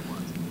was.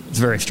 It's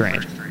very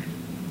strange.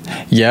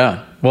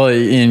 Yeah. Well,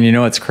 and you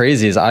know what's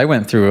crazy is I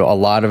went through a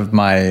lot of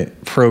my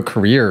pro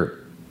career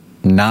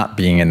not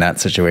being in that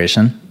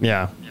situation.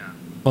 Yeah.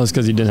 Well, it's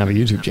because you didn't have a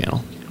YouTube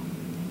channel.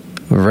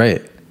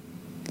 Right.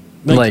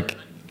 Like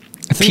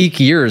peak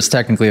years,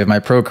 technically, of my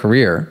pro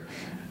career.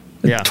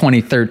 Yeah.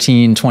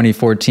 2013,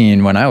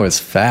 2014, when I was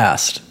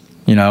fast,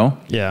 you know?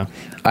 Yeah.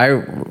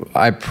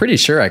 I'm pretty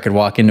sure I could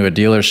walk into a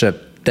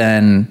dealership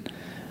then,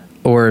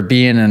 or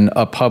be in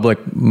a public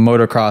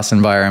motocross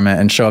environment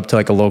and show up to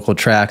like a local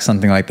track,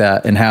 something like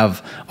that, and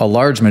have a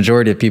large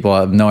majority of people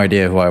have no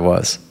idea who I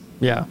was.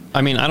 Yeah.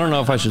 I mean, I don't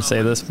know if I should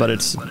say this, but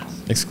it's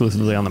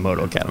exclusively on the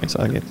Moto Academy,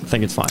 so I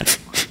think it's fine.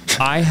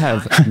 I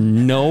have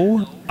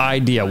no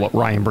idea what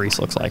Ryan Brees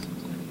looks like.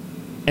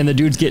 And the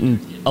dude's getting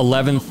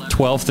 11th,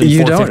 12th, and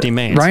 450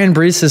 mains. Ryan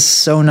Brees is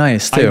so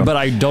nice too. But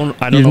I don't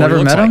know You've what never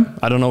he looks met him?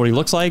 like. I don't know what he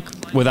looks like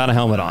without a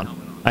helmet on.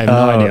 I have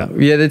no idea.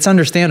 Yeah, it's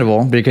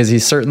understandable because he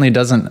certainly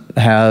doesn't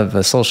have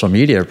a social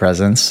media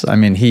presence. I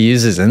mean, he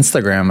uses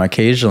Instagram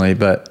occasionally,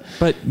 but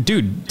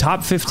dude,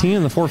 top 15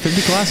 in the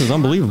 450 class is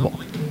unbelievable.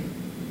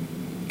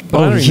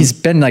 He's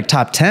been like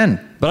top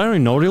 10. But I don't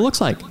even know what he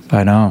looks like.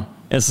 I know.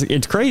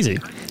 It's crazy.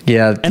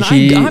 Yeah, and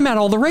I'm at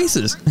all the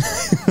races.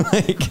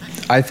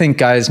 I think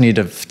guys need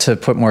to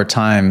put more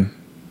time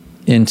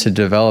into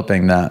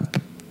developing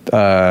that.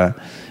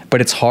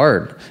 But it's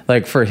hard.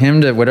 Like, for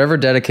him to, whatever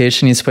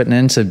dedication he's putting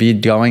in to be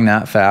going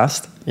that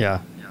fast.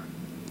 Yeah.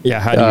 Yeah.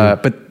 How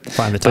do you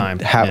find the time?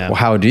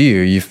 How do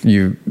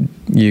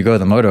you go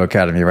the Moto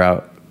Academy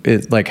route?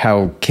 It's like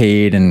how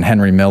Cade and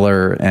Henry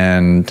Miller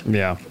and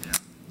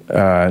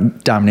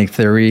Dominique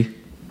Thury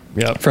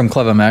from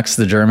Club MX,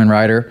 the German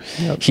rider,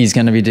 he's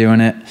going to be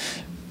doing it.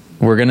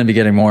 We're going to be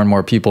getting more and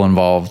more people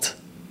involved.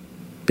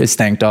 It's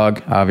Stank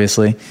Dog,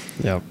 obviously.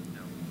 Yep.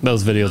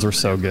 Those videos were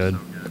so good.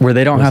 Where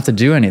they don't have to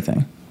do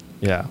anything.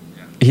 Yeah.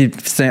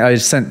 I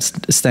sent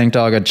Stank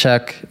Dog a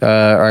check, or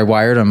I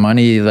wired him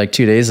money like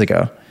 2 days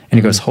ago. And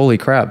he goes, holy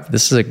crap,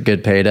 this is a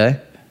good payday.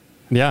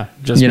 Yeah.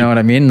 You know what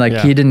I mean? Like,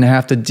 he didn't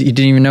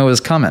even know it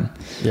was coming.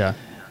 Yeah.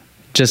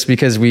 Just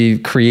because we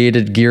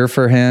created gear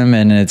for him,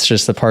 and it's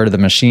just a part of the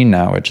machine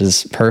now, which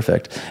is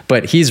perfect.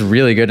 But he's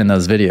really good in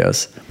those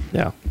videos.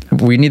 Yeah.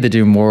 We need to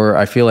do more,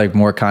 I feel like,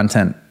 more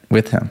content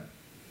with him.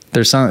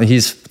 There's some,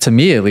 he's, to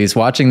me at least,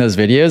 watching those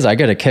videos, I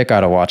get a kick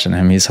out of watching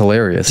him. He's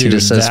hilarious. Dude, he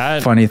just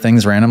says funny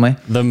things randomly.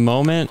 The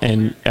moment,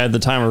 and at the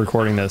time of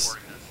recording this,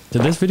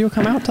 did this video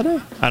come out today?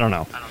 I don't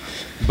know.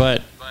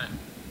 But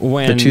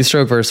when the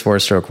 2-stroke versus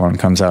 4-stroke one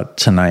comes out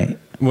tonight.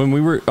 When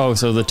we were,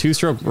 so the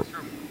 2-stroke,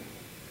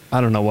 I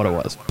don't know what it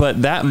was,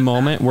 but that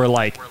moment where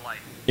like,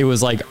 it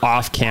was like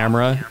off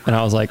camera and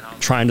I was like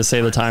trying to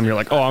say the time, you're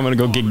like, oh, I'm going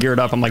to go get geared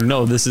up. I'm like,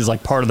 no, this is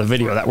like part of the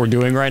video that we're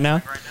doing right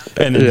now.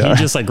 And then he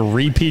just like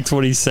repeats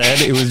what he said.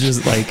 It was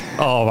just like,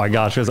 oh my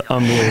gosh, it was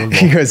unbelievable.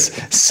 He goes,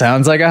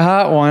 sounds like a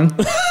hot one.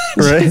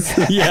 Right?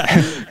 Yeah.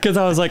 Cause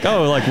I was like,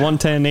 oh, like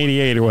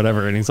 110.88 or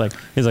whatever. And he's like,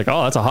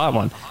 oh, that's a hot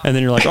one. And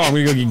then you're like, oh, I'm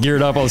going to go get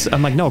geared up.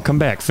 I'm like, no, come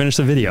back, finish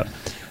the video.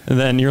 And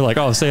then you're like,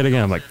 oh, say it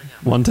again. I'm like,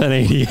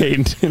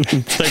 110.88.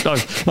 And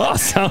TikTok's, oh,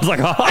 sounds like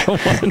a hot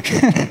one.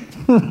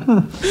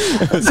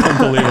 It was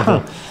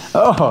unbelievable.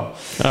 Oh,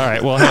 all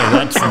right. Well, hey,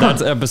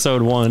 that's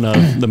episode 1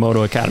 of the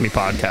Moto Academy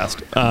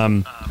podcast.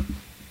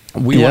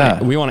 We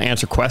want to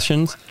answer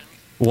questions.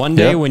 One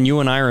day when you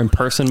and I are in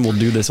person, we'll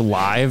do this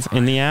live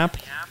in the app.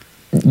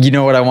 You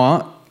know what I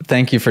want?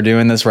 Thank you for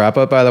doing this wrap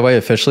up, by the way,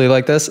 officially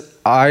like this.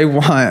 I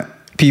want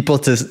people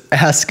to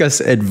ask us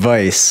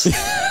advice.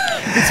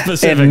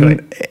 Specifically.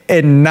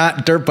 And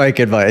not dirt bike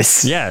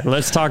advice. Yeah.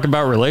 Let's talk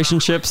about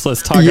relationships.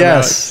 Let's talk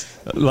about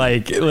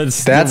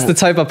that's the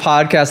type of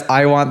podcast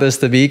I want this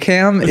to be,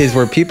 Cam, is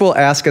where people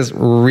ask us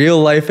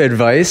real life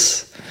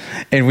advice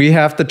and we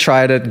have to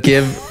try to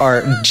give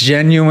our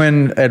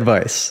genuine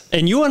advice.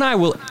 And you and I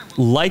will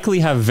likely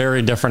have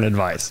very different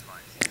advice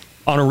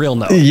on a real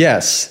note.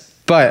 Yes,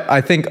 but I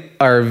think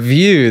our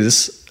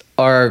views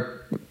are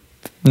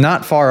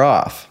not far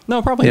off.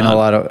 No, probably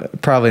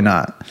not. Probably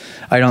not.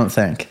 I don't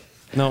think.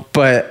 No.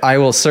 But I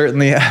will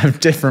certainly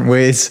have different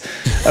ways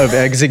of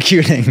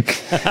executing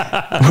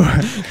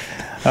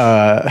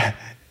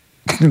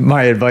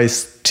my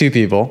advice to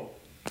people,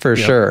 for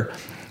sure.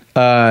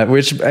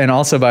 And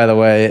also, by the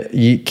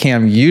way,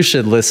 Cam, you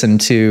should listen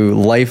to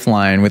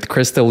Lifeline with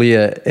Chris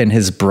D'Elia and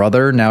his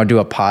brother now do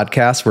a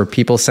podcast where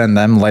people send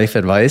them life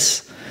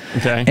advice.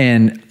 Okay.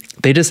 And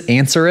they just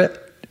answer it,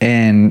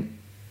 and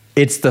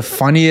it's the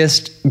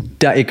funniest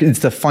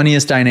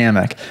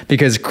dynamic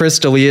because Chris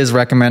D'Elia is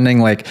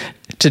recommending like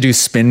to do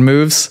spin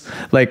moves,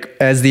 like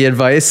as the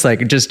advice,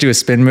 like just do a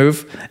spin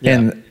move.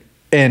 Yeah.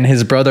 And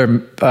his brother,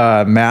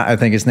 Matt, I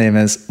think his name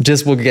is,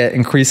 just will get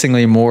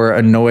increasingly more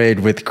annoyed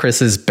with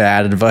Chris's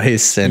bad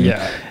advice. And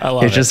I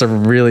love it's just a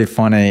really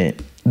funny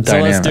dynamic.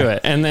 So let's do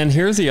it. And then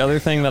here's the other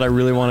thing that I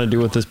really want to do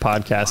with this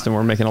podcast. And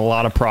we're making a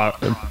lot of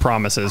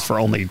promises for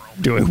only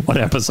doing one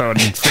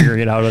episode and figuring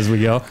it out as we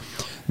go.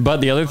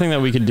 But the other thing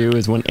that we could do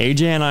is when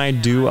AJ and I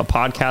do a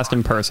podcast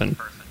in person,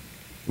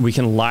 we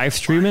can live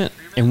stream it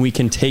and we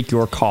can take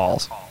your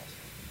calls.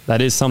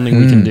 That is something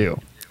we can do,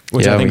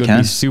 which I think would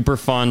be super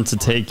fun to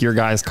take your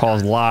guys'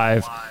 calls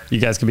live. You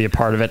guys could be a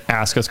part of it,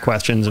 ask us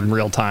questions in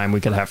real time. We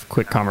could have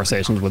quick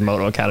conversations with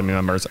Moto Academy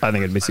members. I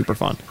think it'd be super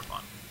fun.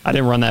 I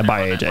didn't run that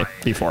by AJ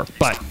before,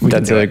 but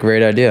that's a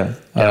great idea.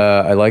 Yeah.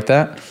 I like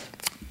that.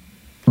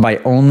 My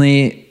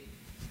only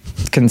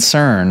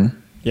concern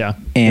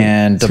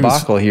and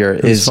debacle here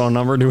is... Whose phone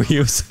number do we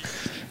use?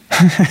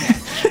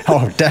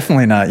 Oh,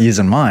 definitely not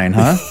using mine,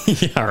 huh?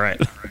 Yeah, right.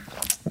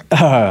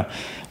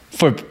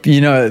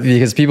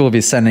 Because people will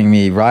be sending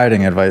me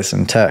riding advice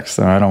and text,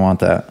 and I don't want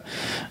that.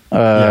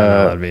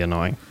 That'd be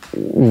annoying.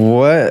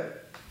 What...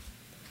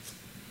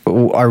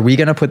 Are we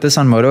going to put this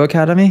on Moto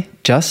Academy?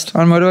 Just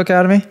on Moto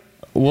Academy?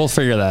 We'll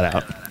figure that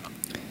out.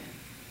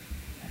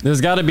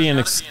 There's got to be an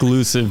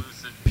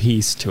exclusive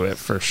piece to it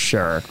for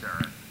sure.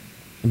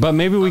 But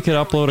maybe we could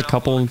upload a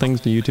couple of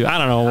things to YouTube. I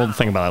don't know. We'll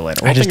think about that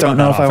later. I just don't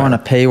know if I want a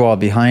paywall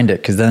behind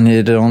it because then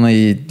it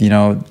only,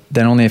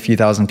 then only a few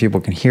thousand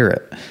people can hear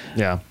it.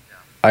 Yeah.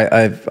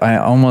 I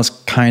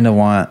almost kind of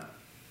want,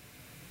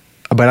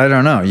 but I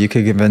don't know. You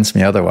could convince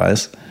me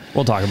otherwise.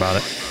 We'll talk about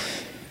it.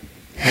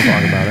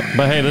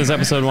 But hey, this is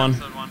episode 1.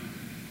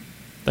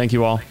 Thank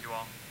you all.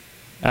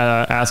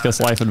 Ask us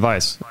life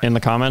advice in the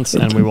comments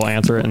and we will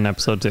answer it in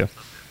episode 2.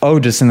 Oh,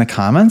 just in the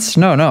comments?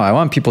 No. I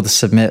want people to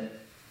submit.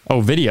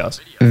 Oh,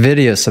 videos.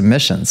 Video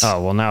submissions.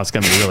 Oh, well, now it's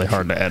going to be really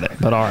hard to edit.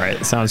 But all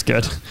right, sounds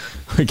good.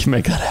 We can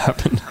make that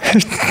happen.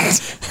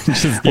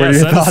 What are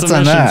your thoughts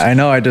on that? I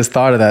know I just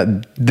thought of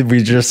that.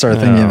 We just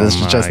started thinking of this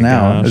just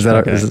now. Is that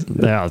okay?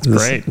 Yeah, it's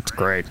great. It's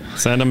great.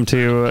 Send them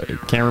to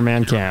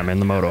Cameraman Cam in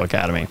the Moto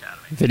Academy.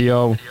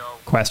 Video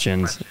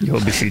questions.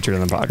 You'll be featured in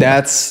the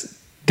podcast.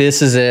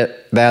 This is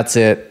it. That's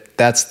it.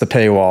 That's the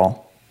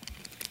paywall.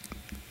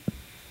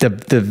 The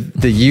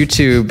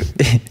YouTube...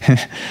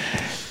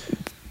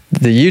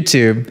 The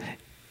YouTube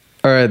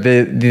or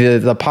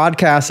the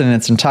podcast in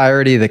its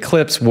entirety, the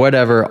clips,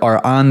 whatever,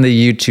 are on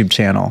the YouTube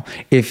channel.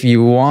 If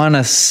you want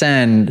to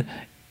send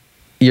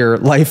your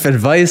life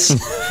advice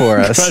for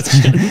us,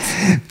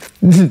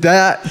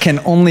 that can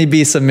only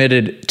be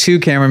submitted to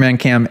Cameraman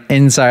Cam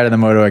inside of the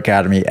Moto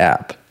Academy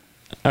app.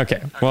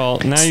 Okay. Well,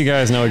 now you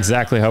guys know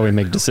exactly how we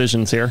make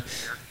decisions here.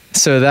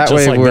 So that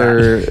way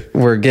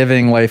we're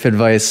giving life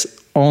advice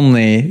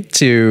only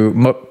to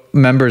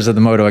members of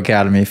the Moto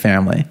Academy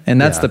family, and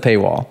that's the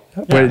paywall.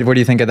 Yeah. What do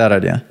you think of that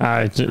idea?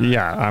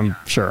 Yeah, I'm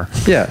sure.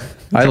 Yeah,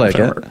 I like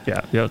it.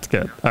 Yeah, it's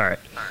good. All right.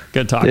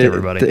 Good talk to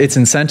everybody. It's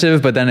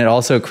incentive, but then it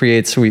also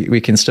creates,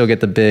 we can still get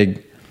the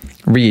big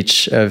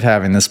reach of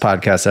having this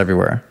podcast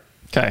everywhere.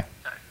 Okay.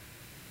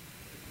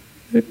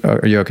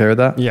 Are you okay with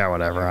that? Yeah,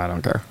 whatever. I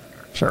don't care.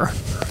 Sure.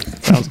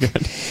 Sounds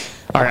good.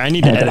 All right, I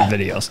need to edit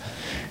videos.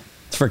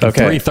 It's freaking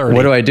 3:30.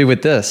 What do I do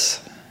with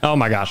this? Oh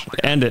my gosh.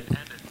 End it.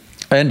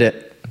 End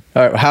it.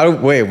 All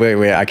right,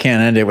 wait. I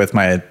can't end it with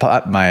my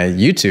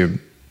YouTube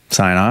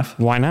sign off.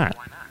 Why not?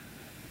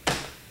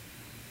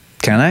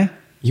 Can I?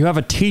 You have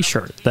a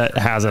t-shirt that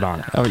has it on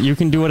it. Oh, you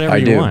can do whatever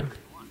you want.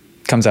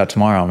 Comes out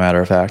tomorrow,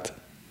 matter of fact.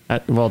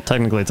 Well,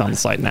 technically it's on the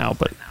site now,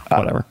 but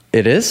whatever.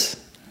 It is?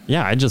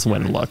 Yeah, I just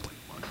went and looked.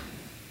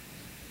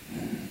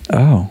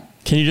 Oh.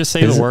 Can you just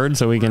say the word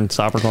so we can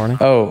stop recording?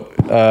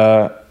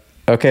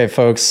 Okay,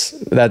 folks.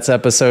 That's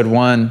episode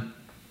 1.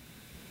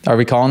 Are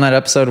we calling that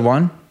episode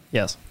 1?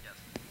 Yes.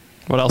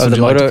 What else would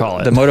you like to call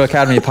it? The Moto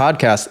Academy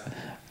podcast.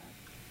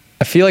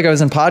 I feel like I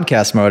was in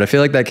podcast mode. I feel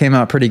like that came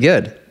out pretty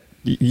good.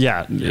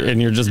 Yeah, and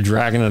you're just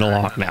dragging it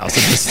along now, so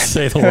just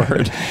say the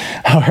word.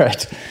 All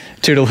right.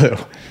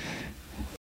 Toodaloo.